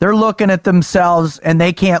they're looking at themselves and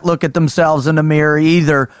they can't look at themselves in the mirror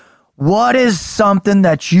either? What is something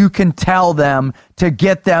that you can tell them to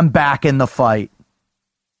get them back in the fight?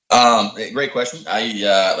 Great question.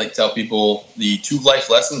 I like to tell people the 2 life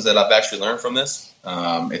lessons that I've actually learned from this.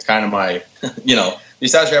 It's kind of my, you know,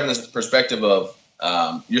 besides having this perspective of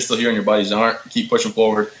you're still here and your buddies aren't, keep pushing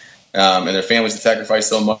forward, and their families have sacrificed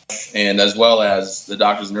so much, and as well as the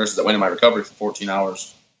doctors and nurses that went in my recovery for 14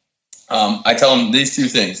 hours. I tell them these 2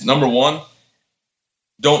 things. Number 1,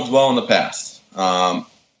 don't dwell on the past.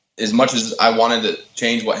 As much as I wanted to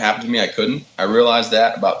change what happened to me, I couldn't. I realized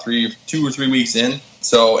that about 2 or 3 weeks in,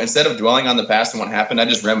 So instead of dwelling on the past and what happened, I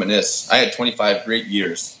just reminisce. I had 25 great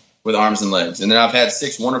years with arms and legs. And then I've had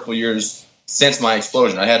 6 wonderful years since my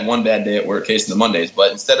explosion. I had one bad day at work, case of the Mondays.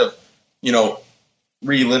 But instead of,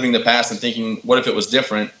 reliving the past and thinking, what if it was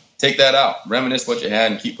different, take that out. Reminisce what you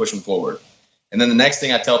had and keep pushing forward. And then the next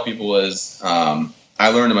thing I tell people is I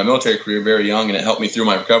learned in my military career very young, and it helped me through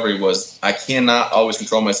my recovery, was I cannot always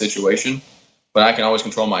control my situation, but I can always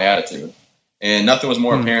control my attitude. And nothing was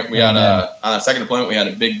more apparent. We had on a second deployment, we had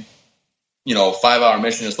a big 5-hour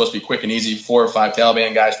mission. It was supposed to be quick and easy, 4 or 5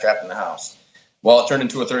 Taliban guys trapped in the house. Well, it turned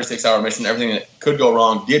into a 36-hour mission. Everything that could go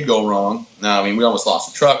wrong did go wrong. Now, we almost lost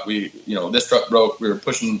a truck. This truck broke. We were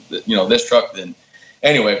pushing, this truck. Then,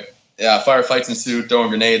 anyway, firefights ensued, throwing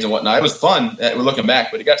grenades and whatnot. It was fun. We're looking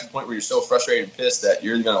back, but it got to the point where you're so frustrated and pissed that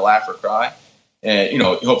you're going to laugh or cry. And,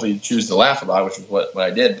 hopefully you choose to laugh about it, which is what I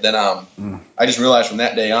did. But then I just realized from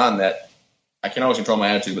that day on that I can always control my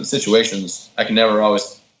attitude, but the situations I can never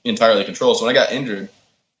always entirely control. So when I got injured,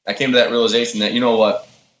 I came to that realization that,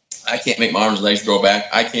 I can't make my arms and legs grow back.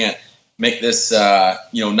 I can't make this,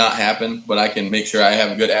 not happen, but I can make sure I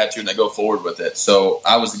have a good attitude and I go forward with it. So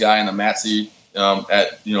I was the guy in the MATSE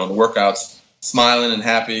at, the workouts, smiling and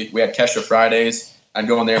happy. We had Kesha Fridays. I'd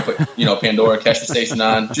go in there and put, Pandora Kesha Station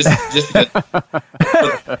on just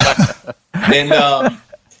because. And,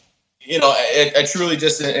 I truly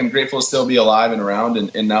just am grateful to still be alive and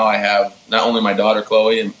around. And now I have not only my daughter,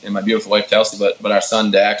 Chloe, and my beautiful wife, Kelsey, but our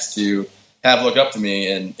son, Dax, to have look up to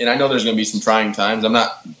me. And I know there's going to be some trying times. I'm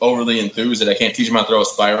not overly enthused that I can't teach him how to throw a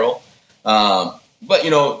spiral. But,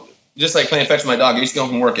 just like playing fetch with my dog, I used to go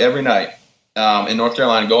home from work every night in North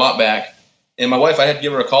Carolina, go out back. And my wife, I had to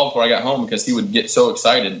give her a call before I got home because he would get so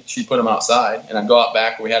excited. She'd put him outside, and I'd go out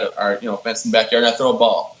back. We had our fence in the backyard, and I'd throw a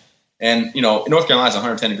ball. And, in North Carolina, it's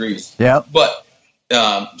 110 degrees. Yeah. But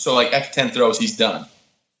so, after 10 throws, he's done.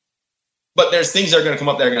 But there's things that are going to come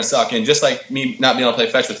up that are going to suck. And just like me not being able to play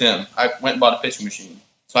fetch with him, I went and bought a pitching machine.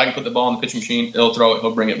 So I can put the ball in the pitching machine, it'll throw it,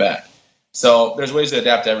 he'll bring it back. So there's ways to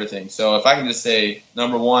adapt to everything. So if I can just say,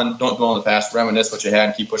 number one, don't dwell on the past, reminisce what you had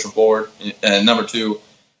and keep pushing forward. And number two,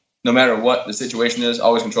 no matter what the situation is,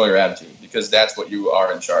 always control your attitude because that's what you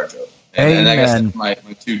are in charge of. And I guess that's my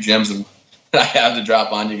 2 gems that I have to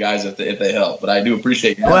drop on you guys if they help. But I do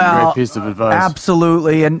appreciate you. Great piece of advice.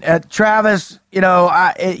 Absolutely. And Travis,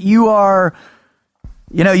 you are,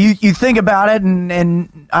 you think about it,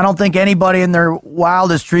 and I don't think anybody in their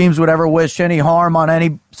wildest dreams would ever wish any harm on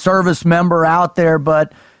any service member out there.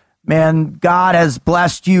 But man, God has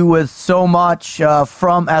blessed you with so much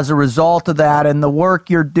as a result of that, and the work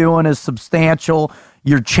you're doing is substantial.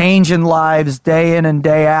 You're changing lives day in and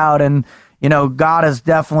day out, and God has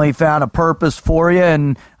definitely found a purpose for you,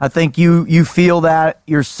 and I think you feel that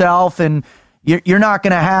yourself, and you're not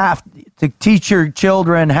going to have to teach your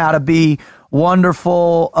children how to be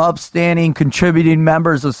wonderful, upstanding, contributing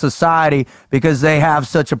members of society because they have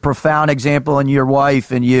such a profound example in your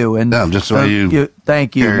wife and you. And just the way you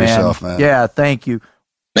thank you, man. Yourself, man. Yeah, thank you.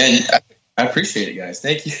 Man, I appreciate it, guys.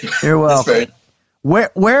 Thank you. You're welcome.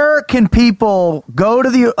 Where can people go to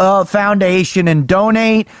the foundation and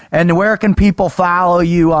donate, and where can people follow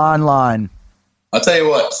you online? I'll tell you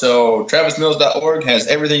what. So TravisMills.org has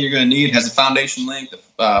everything you're going to need. Has a foundation link, the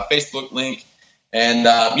Facebook link. And,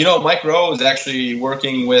 Mike Rowe is actually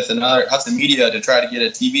working with another Hudson Media to try to get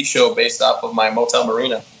a TV show based off of my Motel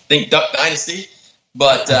Marina. Think Duck Dynasty,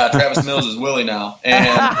 but Travis Mills is Willie now. And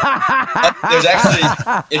there's actually,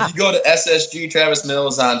 if you go to SSG Travis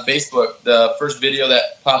Mills on Facebook, the first video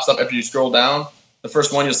that pops up after you scroll down, the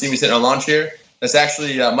first one you'll see me sitting in a lawn chair. That's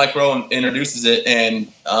actually Mike Rowe introduces it,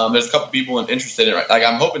 and there's a couple people interested in it. Like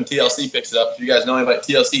I'm hoping TLC picks it up. If you guys know anybody at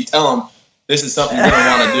TLC, tell them. This is something you're going to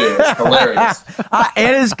want to do. It's hilarious.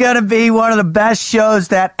 It is going to be one of the best shows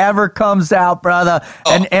that ever comes out, brother.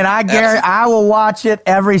 And I guarantee I will watch it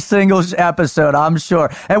every single episode, I'm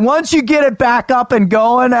sure. And once you get it back up and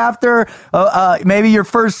going after maybe your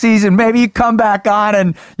first season, maybe you come back on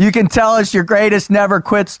and you can tell us your greatest never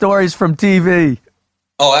quit stories from TV.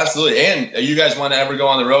 Oh, absolutely. And you guys want to ever go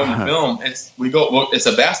on the road and film, it's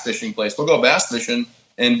a bass fishing place. We'll go bass fishing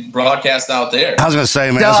and broadcast out there. I was going to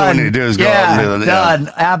say, man, that's what we need to do is go out and do it. Done.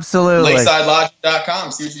 Yeah. Absolutely.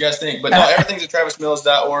 LakesideLodge.com. See what you guys think. But no, everything's at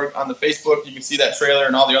TravisMills.org. On the Facebook, you can see that trailer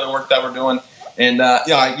and all the other work that we're doing. And,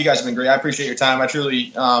 you guys have been great. I appreciate your time. I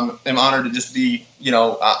truly am honored to just be,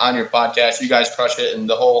 on your podcast. You guys crush it. And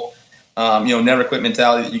the whole never quit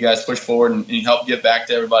mentality that you guys push forward and you help give back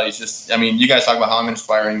to everybody. It's just, I mean, you guys talk about how I'm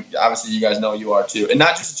inspiring. Obviously, you guys know you are too. And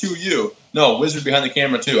not just to you. No, Wizard behind the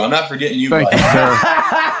camera too. I'm not forgetting you, Thank buddy. you, sir.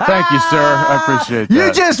 Thank you, sir. I appreciate that.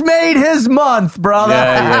 You just made his month, brother.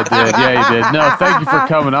 Yeah, you did. Yeah, you did. No, thank you for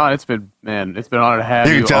coming on. It's been an honor to have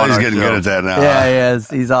you. You can tell on he's our getting show. good at that now. Yeah, he is.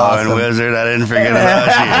 He's awesome. Oh, and Wizard, I didn't forget about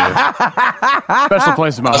you. Special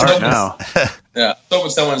place in my heart now. Yeah. So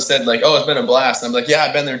when someone said like, "Oh, it's been a blast," I'm like, "Yeah,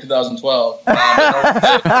 I've been there in 2012."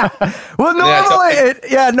 Well,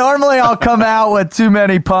 normally I'll come out with too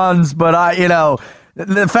many puns, but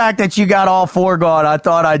the fact that you got all four going, I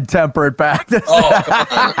thought I'd temper it back. Come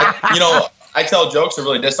on. I tell jokes to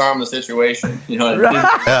really disarm the situation.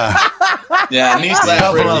 Right. Yeah, knee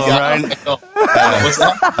slapper. A couple of them, right? What's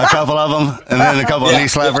that? A couple of them, and then a couple of knee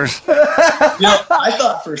slappers. I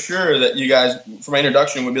thought for sure that you guys, for my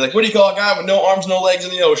introduction, would be like, "What do you call a guy with no arms, no legs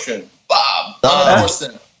in the ocean?" Bob on a horse.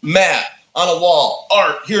 Matt on a wall.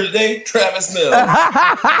 Art here today. Travis Mills.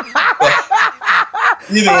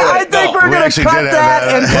 Either way, I think we're going to cut that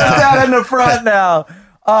and put that in the front now.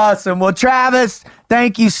 Awesome. Well, Travis,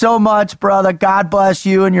 thank you so much, brother. God bless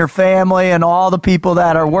you and your family and all the people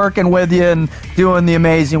that are working with you and doing the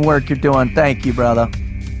amazing work you're doing. Thank you, brother.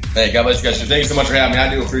 Hey, God bless you guys. Thank you so much for having me.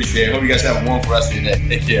 I do appreciate it. Hope you guys have a wonderful rest of your day.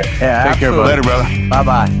 Take care. Yeah, Take care, Later, brother.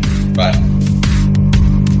 Bye-bye. Bye.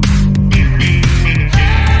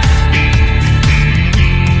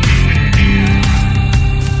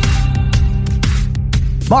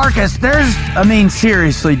 Marcus,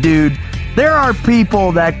 seriously, dude, there are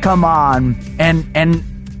people that come on and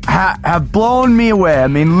have blown me away. I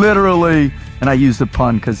mean, literally, and I used the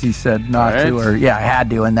pun because he said not to, or I had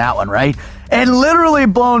to in that one, right? And literally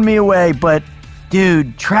blown me away. But,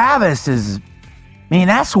 dude, Travis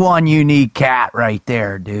that's one unique cat right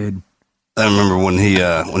there, dude. I remember when he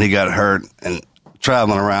got hurt and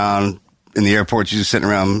traveling around in the airport, you just sitting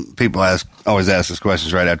around. People always ask us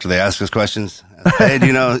questions right after they ask us questions. Hey, do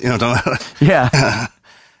you know? Yeah.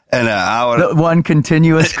 And I would the one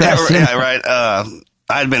continuous question. Yeah, right.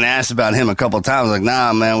 I'd been asked about him a couple of times. Like,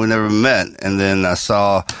 nah, man, we never met. And then I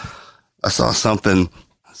saw something.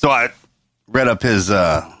 So I read up his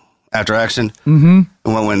after action and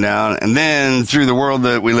what went down. And then through the world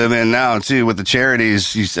that we live in now, too, with the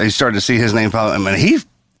charities, you started to see his name pop up. I mean, he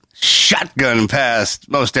shotgun past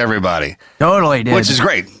most everybody. Totally, dude. Which is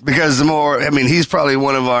great because he's probably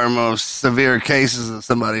one of our most severe cases of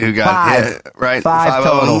somebody who got hit, right? Five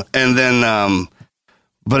total. Of them. And then,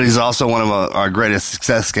 but he's also one of our greatest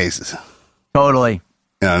success cases. Totally.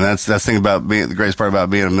 Yeah, and that's the thing about the greatest part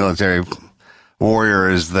about being a military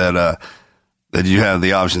warrior is that you have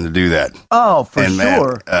the option to do that. Oh, for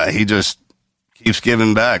sure. Man, he just keeps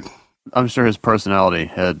giving back. I'm sure his personality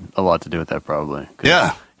had a lot to do with that, probably.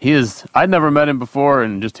 Yeah. I'd never met him before,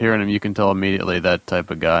 and just hearing him, you can tell immediately that type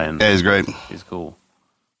of guy. And yeah, he's great. He's cool.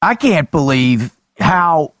 I can't believe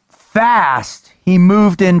how fast he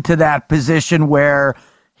moved into that position where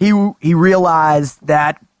he realized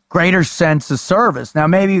that greater sense of service. Now,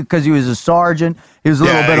 maybe because he was a sergeant, he was a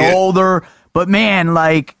little bit older, but man,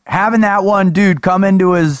 like having that one dude come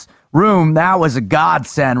into his room, that was a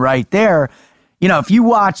godsend right there. If you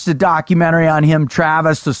watch the documentary on him,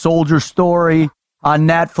 Travis, The Soldier Story, on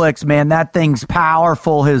Netflix, man, that thing's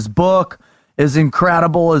powerful. His book is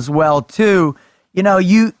incredible as well, too.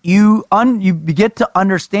 You get to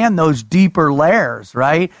understand those deeper layers,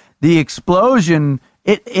 right? The explosion,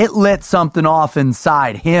 it lit something off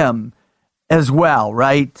inside him as well,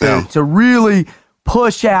 right? To really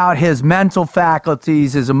push out his mental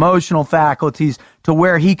faculties, his emotional faculties to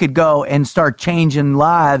where he could go and start changing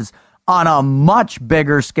lives on a much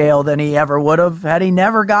bigger scale than he ever would have had he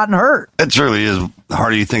never gotten hurt. It truly is. The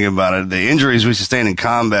harder you think about it, the injuries we sustain in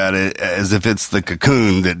combat, as if it's the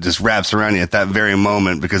cocoon that just wraps around you at that very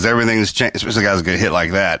moment, because everything's changed, especially guys get hit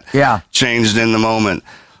like that. Yeah. Changed in the moment.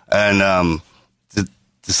 And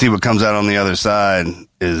to see what comes out on the other side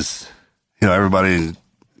is, everybody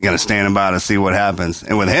going to stand by to see what happens.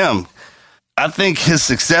 And with him, I think his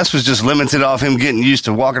success was just limited off him getting used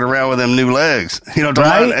to walking around with them new legs. Right.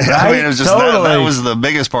 I mean, it was just that was the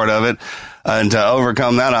biggest part of it. And to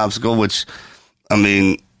overcome that obstacle, which,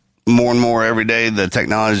 more and more every day, the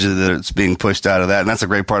technology that's being pushed out of that. And that's a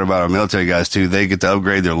great part about our military guys, too. They get to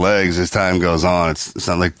upgrade their legs as time goes on. It's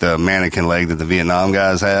not like the mannequin leg that the Vietnam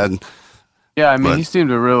guys had. Yeah, he seemed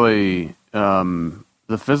to really,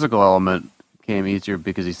 the physical element came easier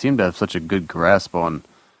because he seemed to have such a good grasp on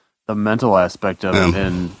the mental aspect of it.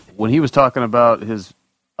 And when he was talking about his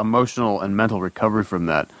emotional and mental recovery from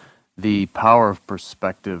that, the power of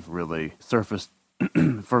perspective really surfaced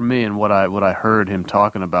for me. And what I heard him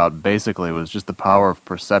talking about basically was just the power of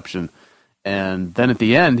perception And then at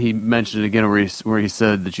the end, he mentioned it again where he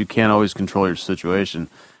said that you can't always control your situation,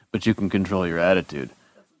 but you can control your attitude.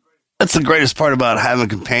 That's the greatest part about having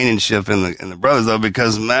companionship in the brothers, though,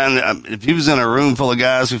 because, man, if he was in a room full of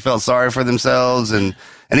guys who felt sorry for themselves, and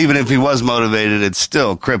even if he was motivated, it's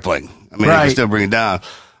still crippling. I mean, it can still bring it down.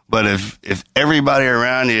 But if everybody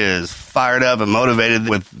around you is fired up and motivated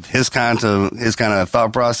with his kind of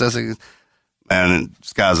thought processing, man,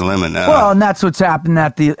 sky's the limit now. Well, and that's what's happened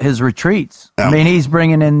at his retreats. Yeah. I mean, he's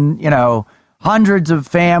bringing in, hundreds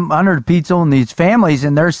of people in these families,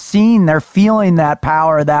 and they're feeling that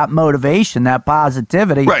power, that motivation, that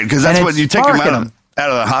positivity. Right, because that's what you take them out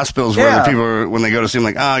of the hospitals where the people, when they go to see them,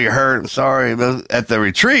 like, oh, you're hurt, I'm sorry. But at the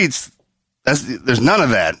retreats, there's none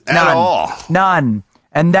of that at all. None.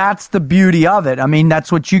 And that's the beauty of it. I mean,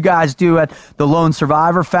 that's what you guys do at the Lone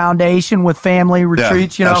Survivor Foundation with family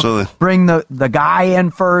retreats. Absolutely. Bring the guy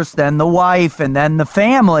in first, then the wife, and then the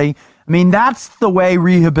family. I mean, that's the way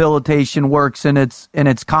rehabilitation works in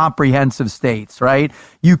its comprehensive states, right?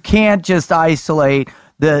 You can't just isolate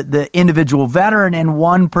the individual veteran in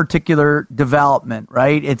one particular development,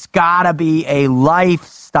 right? It's got to be a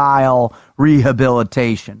lifestyle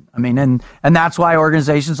rehabilitation. I mean, and that's why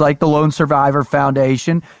organizations like the Lone Survivor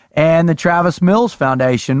Foundation and the Travis Mills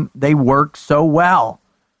Foundation, they work so well.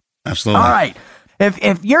 Absolutely. All right.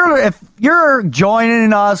 If you're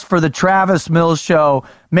joining us for the Travis Mills show,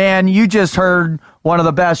 man, you just heard one of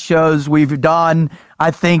the best shows we've done.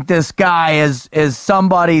 I think this guy is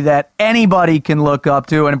somebody that anybody can look up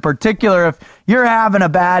to. And in particular, if you're having a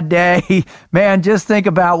bad day, man, just think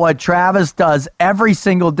about what Travis does every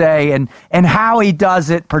single day and how he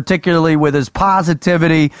does it, particularly with his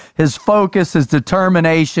positivity, his focus, his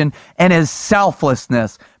determination, and his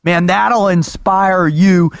selflessness. Man, that'll inspire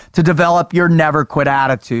you to develop your never quit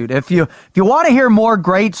attitude. If you want to hear more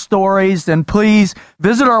great stories, then please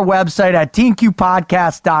visit our website at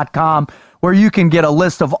teamqpodcast.com, where you can get a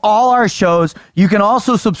list of all our shows. You can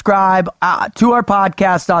also subscribe to our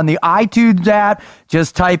podcast on the iTunes app.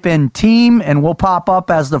 Just type in Team and we'll pop up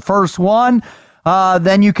as the first one.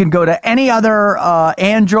 Then you can go to any other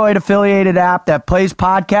Android affiliated app that plays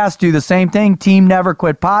podcasts. Do the same thing, Team Never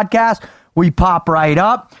Quit Podcast. We pop right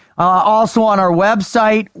up. Also on our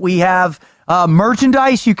website, we have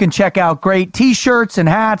merchandise. You can check out great T-shirts and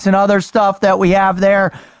hats and other stuff that we have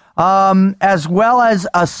there, as well as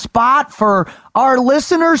a spot for our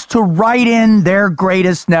listeners to write in their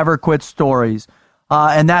greatest never quit stories.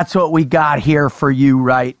 And that's what we got here for you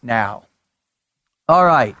right now. All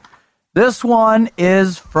right. This one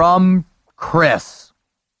is from Chris.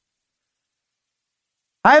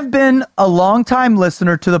 I've been a longtime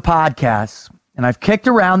listener to the podcast, and I've kicked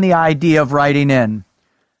around the idea of writing in.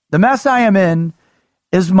 The mess I am in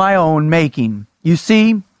is my own making. You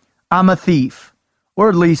see, I'm a thief, or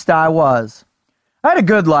at least I was. I had a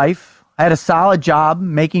good life. I had a solid job,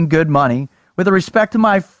 making good money, with respect to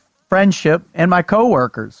my friendship and my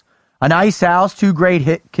coworkers. A nice house, 2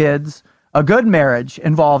 great kids, a good marriage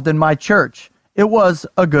involved in my church. It was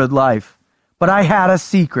a good life. But I had a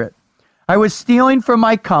secret. I was stealing from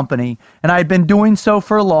my company, and I had been doing so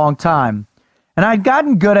for a long time. And I'd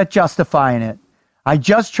gotten good at justifying it. I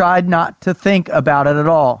just tried not to think about it at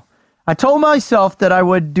all. I told myself that I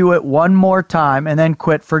would do it one more time and then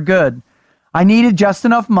quit for good. I needed just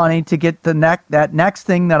enough money to get that next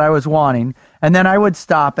thing that I was wanting, and then I would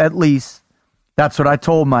stop at least. That's what I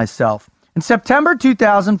told myself. In September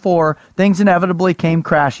 2004, things inevitably came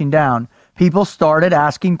crashing down. People started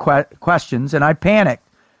asking questions, and I panicked.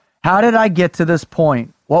 How did I get to this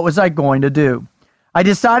point? What was I going to do? I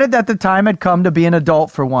decided that the time had come to be an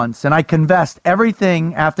adult for once, and I confessed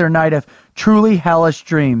everything after a night of truly hellish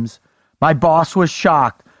dreams. My boss was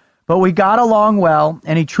shocked, but we got along well,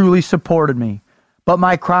 and he truly supported me. But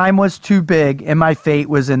my crime was too big, and my fate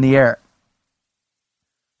was in the air.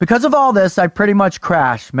 Because of all this, I pretty much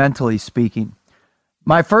crashed, mentally speaking.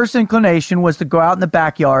 My first inclination was to go out in the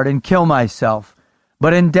backyard and kill myself.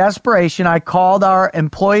 But in desperation, I called our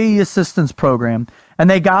employee assistance program, and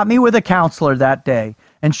they got me with a counselor that day,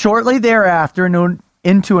 and shortly thereafter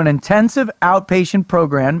into an intensive outpatient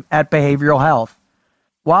program at Behavioral Health.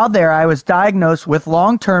 While there, I was diagnosed with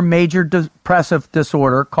long-term major depressive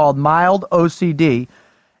disorder called mild OCD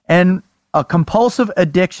and a compulsive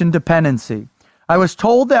addiction dependency. I was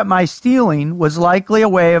told that my stealing was likely a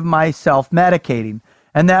way of my self-medicating,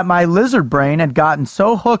 and that my lizard brain had gotten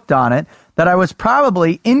so hooked on it that I was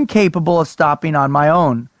probably incapable of stopping on my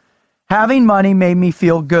own. Having money made me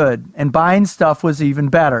feel good, and buying stuff was even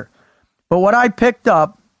better. But what I picked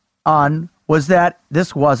up on was that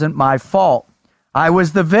this wasn't my fault. I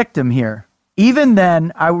was the victim here. Even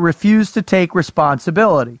then, I refused to take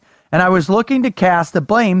responsibility, and I was looking to cast the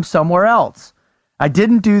blame somewhere else. I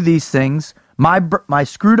didn't do these things. My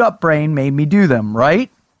screwed up brain made me do them,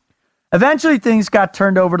 right? Eventually, things got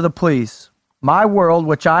turned over to the police. My world,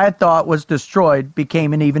 which I had thought was destroyed,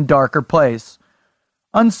 became an even darker place.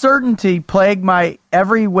 Uncertainty plagued my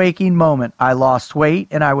every waking moment. I lost weight,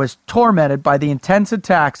 and I was tormented by the intense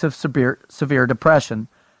attacks of severe depression.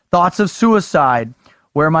 Thoughts of suicide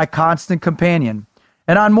were my constant companion.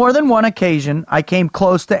 And on more than one occasion, I came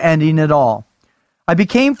close to ending it all. I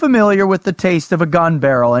became familiar with the taste of a gun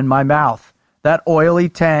barrel in my mouth, that oily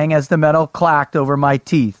tang as the metal clacked over my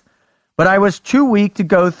teeth. But I was too weak to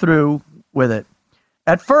go through with it.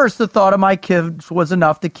 At first, the thought of my kids was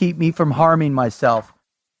enough to keep me from harming myself.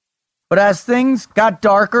 But as things got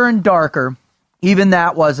darker and darker, even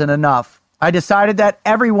that wasn't enough. I decided that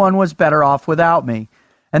everyone was better off without me,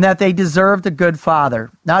 and that they deserved a good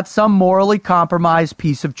father, not some morally compromised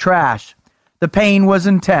piece of trash. The pain was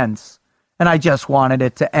intense, and I just wanted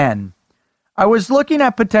it to end. I was looking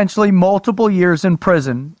at potentially multiple years in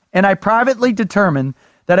prison, and I privately determined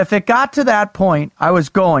that if it got to that point, I was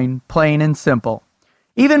going, plain and simple.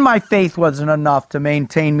 Even my faith wasn't enough to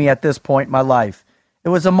maintain me at this point in my life. It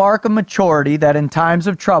was a mark of maturity that in times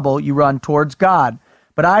of trouble you run towards God,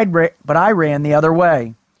 but I ran the other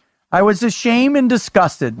way. I was ashamed and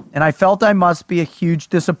disgusted, and I felt I must be a huge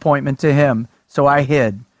disappointment to him, so I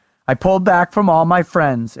hid. I pulled back from all my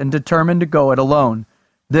friends and determined to go it alone.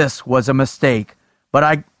 This was a mistake,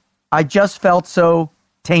 but I just felt so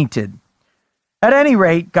tainted. At any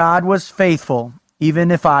rate, God was faithful, even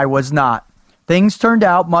if I was not. Things turned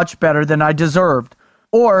out much better than I deserved,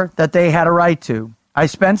 or that they had a right to. I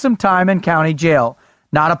spent some time in county jail,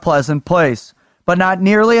 not a pleasant place, but not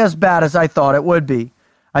nearly as bad as I thought it would be.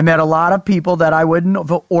 I met a lot of people that I wouldn't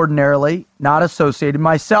have ordinarily not associated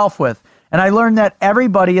myself with, and I learned that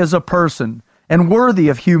everybody is a person and worthy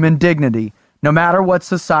of human dignity, no matter what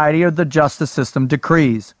society or the justice system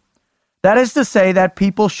decrees. That is to say that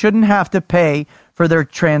people shouldn't have to pay for their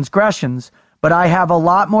transgressions, but I have a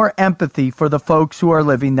lot more empathy for the folks who are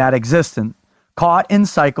living that existence, caught in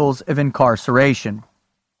cycles of incarceration.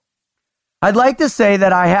 I'd like to say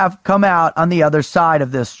that I have come out on the other side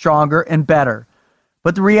of this stronger and better,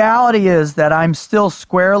 but the reality is that I'm still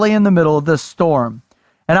squarely in the middle of this storm,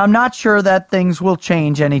 and I'm not sure that things will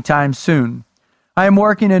change anytime soon. I am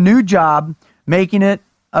working a new job, making it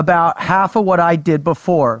about half of what I did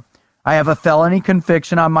before. I have a felony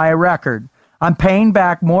conviction on my record. I'm paying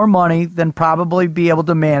back more money than probably be able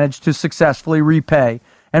to manage to successfully repay,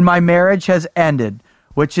 and my marriage has ended,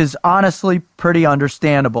 which is honestly pretty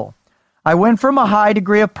understandable. I went from a high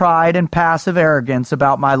degree of pride and passive arrogance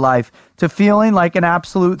about my life to feeling like an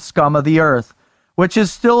absolute scum of the earth, which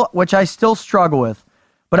I still struggle with.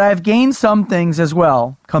 But I have gained some things as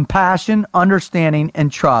well: compassion, understanding,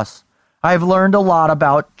 and trust. I have learned a lot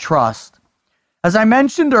about trust. As I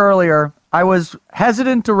mentioned earlier, I was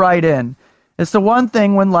hesitant to write in. It's the one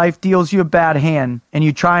thing when life deals you a bad hand and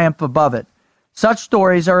you triumph above it. Such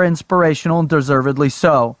stories are inspirational and deservedly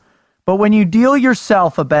so. But when you deal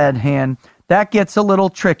yourself a bad hand, that gets a little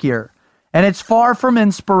trickier, and it's far from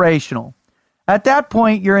inspirational. At that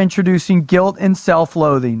point, you're introducing guilt and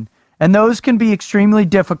self-loathing, and those can be extremely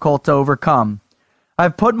difficult to overcome.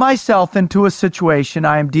 I've put myself into a situation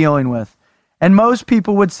I am dealing with, and most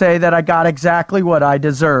people would say that I got exactly what I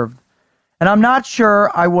deserved. And I'm not sure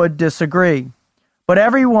I would disagree. But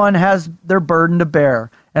everyone has their burden to bear,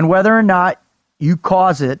 and whether or not you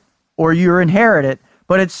cause it or you inherit it,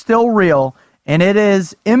 but it's still real, and it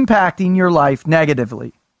is impacting your life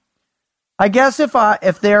negatively. I guess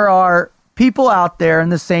if there are people out there in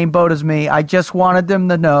the same boat as me, I just wanted them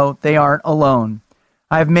to know they aren't alone.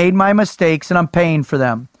 I have made my mistakes, and I'm paying for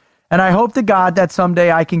them. And I hope to God that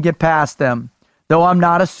someday I can get past them, though I'm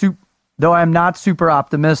not super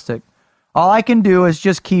optimistic. All I can do is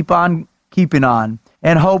just keep on keeping on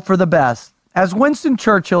and hope for the best. As Winston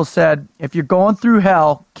Churchill said, if you're going through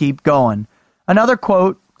hell, keep going. Another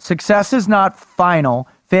quote, success is not final,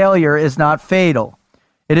 failure is not fatal.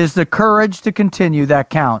 It is the courage to continue that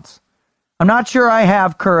counts. I'm not sure I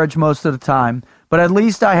have courage most of the time, but at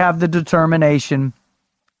least I have the determination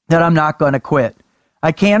that I'm not going to quit.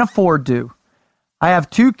 I can't afford to. I have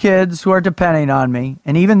 2 kids who are depending on me,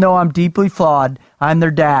 and even though I'm deeply flawed, I'm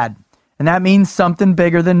their dad. And that means something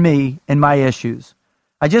bigger than me and my issues.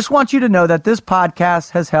 I just want you to know that this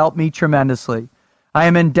podcast has helped me tremendously. I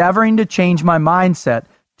am endeavoring to change my mindset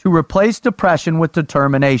to replace depression with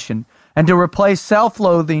determination and to replace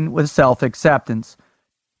self-loathing with self-acceptance.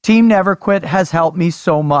 Team Never Quit has helped me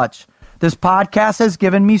so much. This podcast has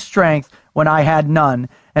given me strength when I had none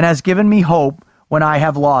and has given me hope when I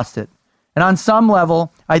have lost it. And on some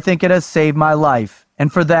level, I think it has saved my life.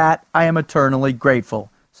 And for that, I am eternally grateful.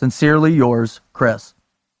 Sincerely yours, Chris.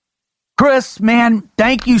 Chris, man,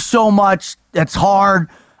 thank you so much. It's hard.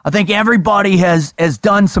 I think everybody has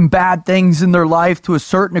done some bad things in their life to a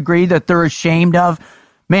certain degree that they're ashamed of.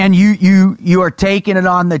 Man, you are taking it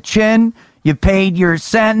on the chin. You paid your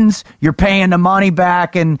sentence. You're paying the money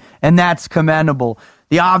back, and that's commendable.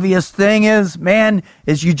 The obvious thing is, man,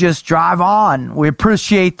 is you just drive on. We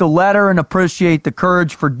appreciate the letter and appreciate the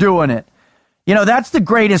courage for doing it. You know, that's the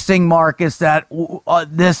greatest thing, Marcus, that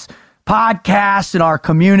this podcast and our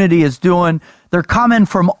community is doing. They're coming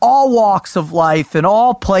from all walks of life and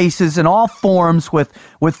all places and all forms with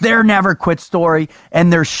their never quit story,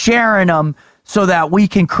 and they're sharing them so that we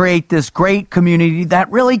can create this great community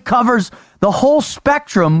that really covers the whole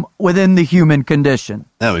spectrum within the human condition.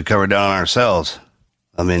 Yeah, we cover down on ourselves.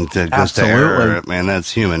 I mean, to error, man,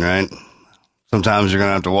 that's human, right? Sometimes you're going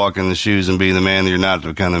to have to walk in the shoes and be the man that you're not to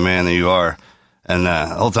become the man that you are. And the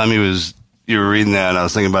whole time you were reading that, I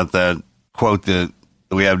was thinking about that quote that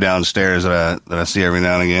we have downstairs that I see every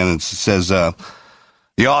now and again. It says,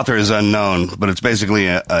 the author is unknown, but it's basically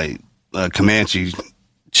a Comanche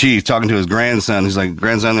chief talking to his grandson. He's like,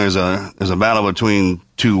 grandson, there's a battle between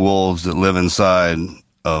two wolves that live inside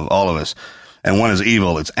of all of us. And one is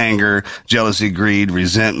evil. It's anger, jealousy, greed,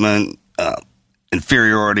 resentment,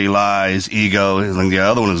 inferiority, lies, ego. And the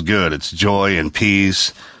other one is good. It's joy and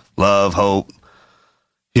peace, love, hope,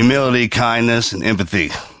 humility, kindness, and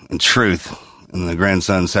empathy, and truth. And the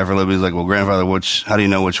grandson, effortlessly, is like, well, grandfather, how do you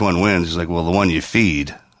know which one wins? He's like, well, the one you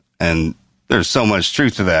feed. And there's so much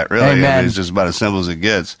truth to that, really. Amen. I mean, it's just about as simple as it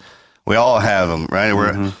gets. We all have them, right?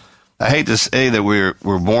 Mm-hmm. I hate to say that we're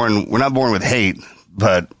not born with hate,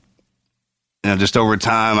 but just over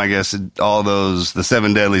time, I guess the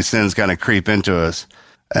 7 deadly sins kind of creep into us.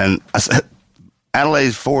 And I said,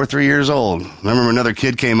 Adelaide's 3 years old. Remember another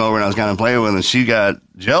kid came over and I was kind of playing with, and she got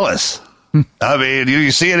jealous. I mean,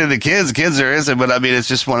 you see it in the kids. Kids are innocent, but I mean, it's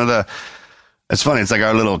just it's funny. It's like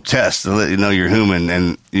our little test to let you know you're human,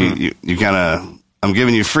 and you kind of, I'm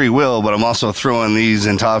giving you free will, but I'm also throwing these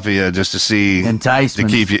in top of you just to see. Enticement.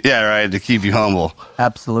 To keep you, to keep you humble.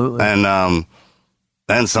 Absolutely. And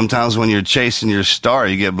then sometimes when you're chasing your star,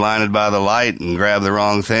 you get blinded by the light and grab the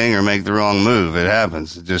wrong thing or make the wrong move. It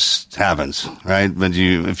happens. It just happens, right? But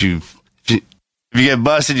if you get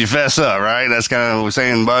busted, you fess up, right? That's kind of what we're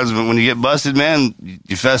saying, Buds. But when you get busted, man,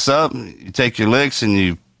 you fess up, you take your licks, and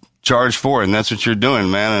you charge forward, and that's what you're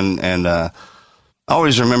doing, man. And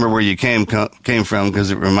always remember where you came from,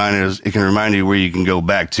 because it can remind you where you can go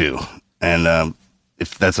back to. And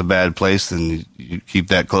if that's a bad place, then you keep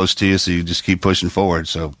that close to you, so you just keep pushing forward.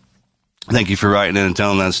 So thank you for writing in and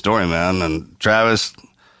telling that story, man. And Travis,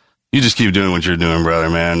 you just keep doing what you're doing, brother,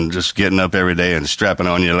 man. Just getting up every day and strapping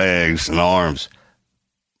on your legs and arms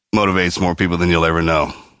motivates more people than you'll ever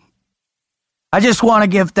know. I just want to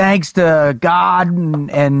give thanks to God,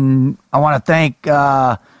 and I want to thank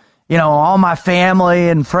all my family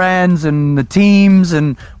and friends and the teams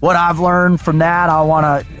and what I've learned from that. I want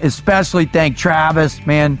to especially thank Travis,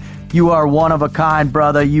 man. You are one of a kind,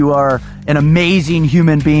 brother. You are an amazing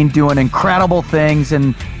human being doing incredible things,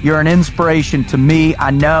 and you're an inspiration to me.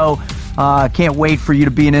 I know. I can't wait for you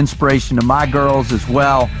to be an inspiration to my girls as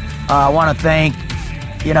well. I want to thank,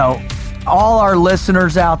 all our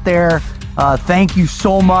listeners out there. Thank you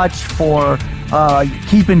so much for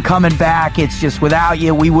keeping coming back. It's just without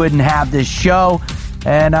you, we wouldn't have this show.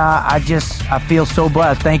 And I feel so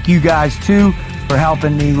blessed. Thank you guys, too, for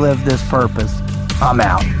helping me live this purpose. I'm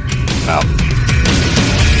out. Out.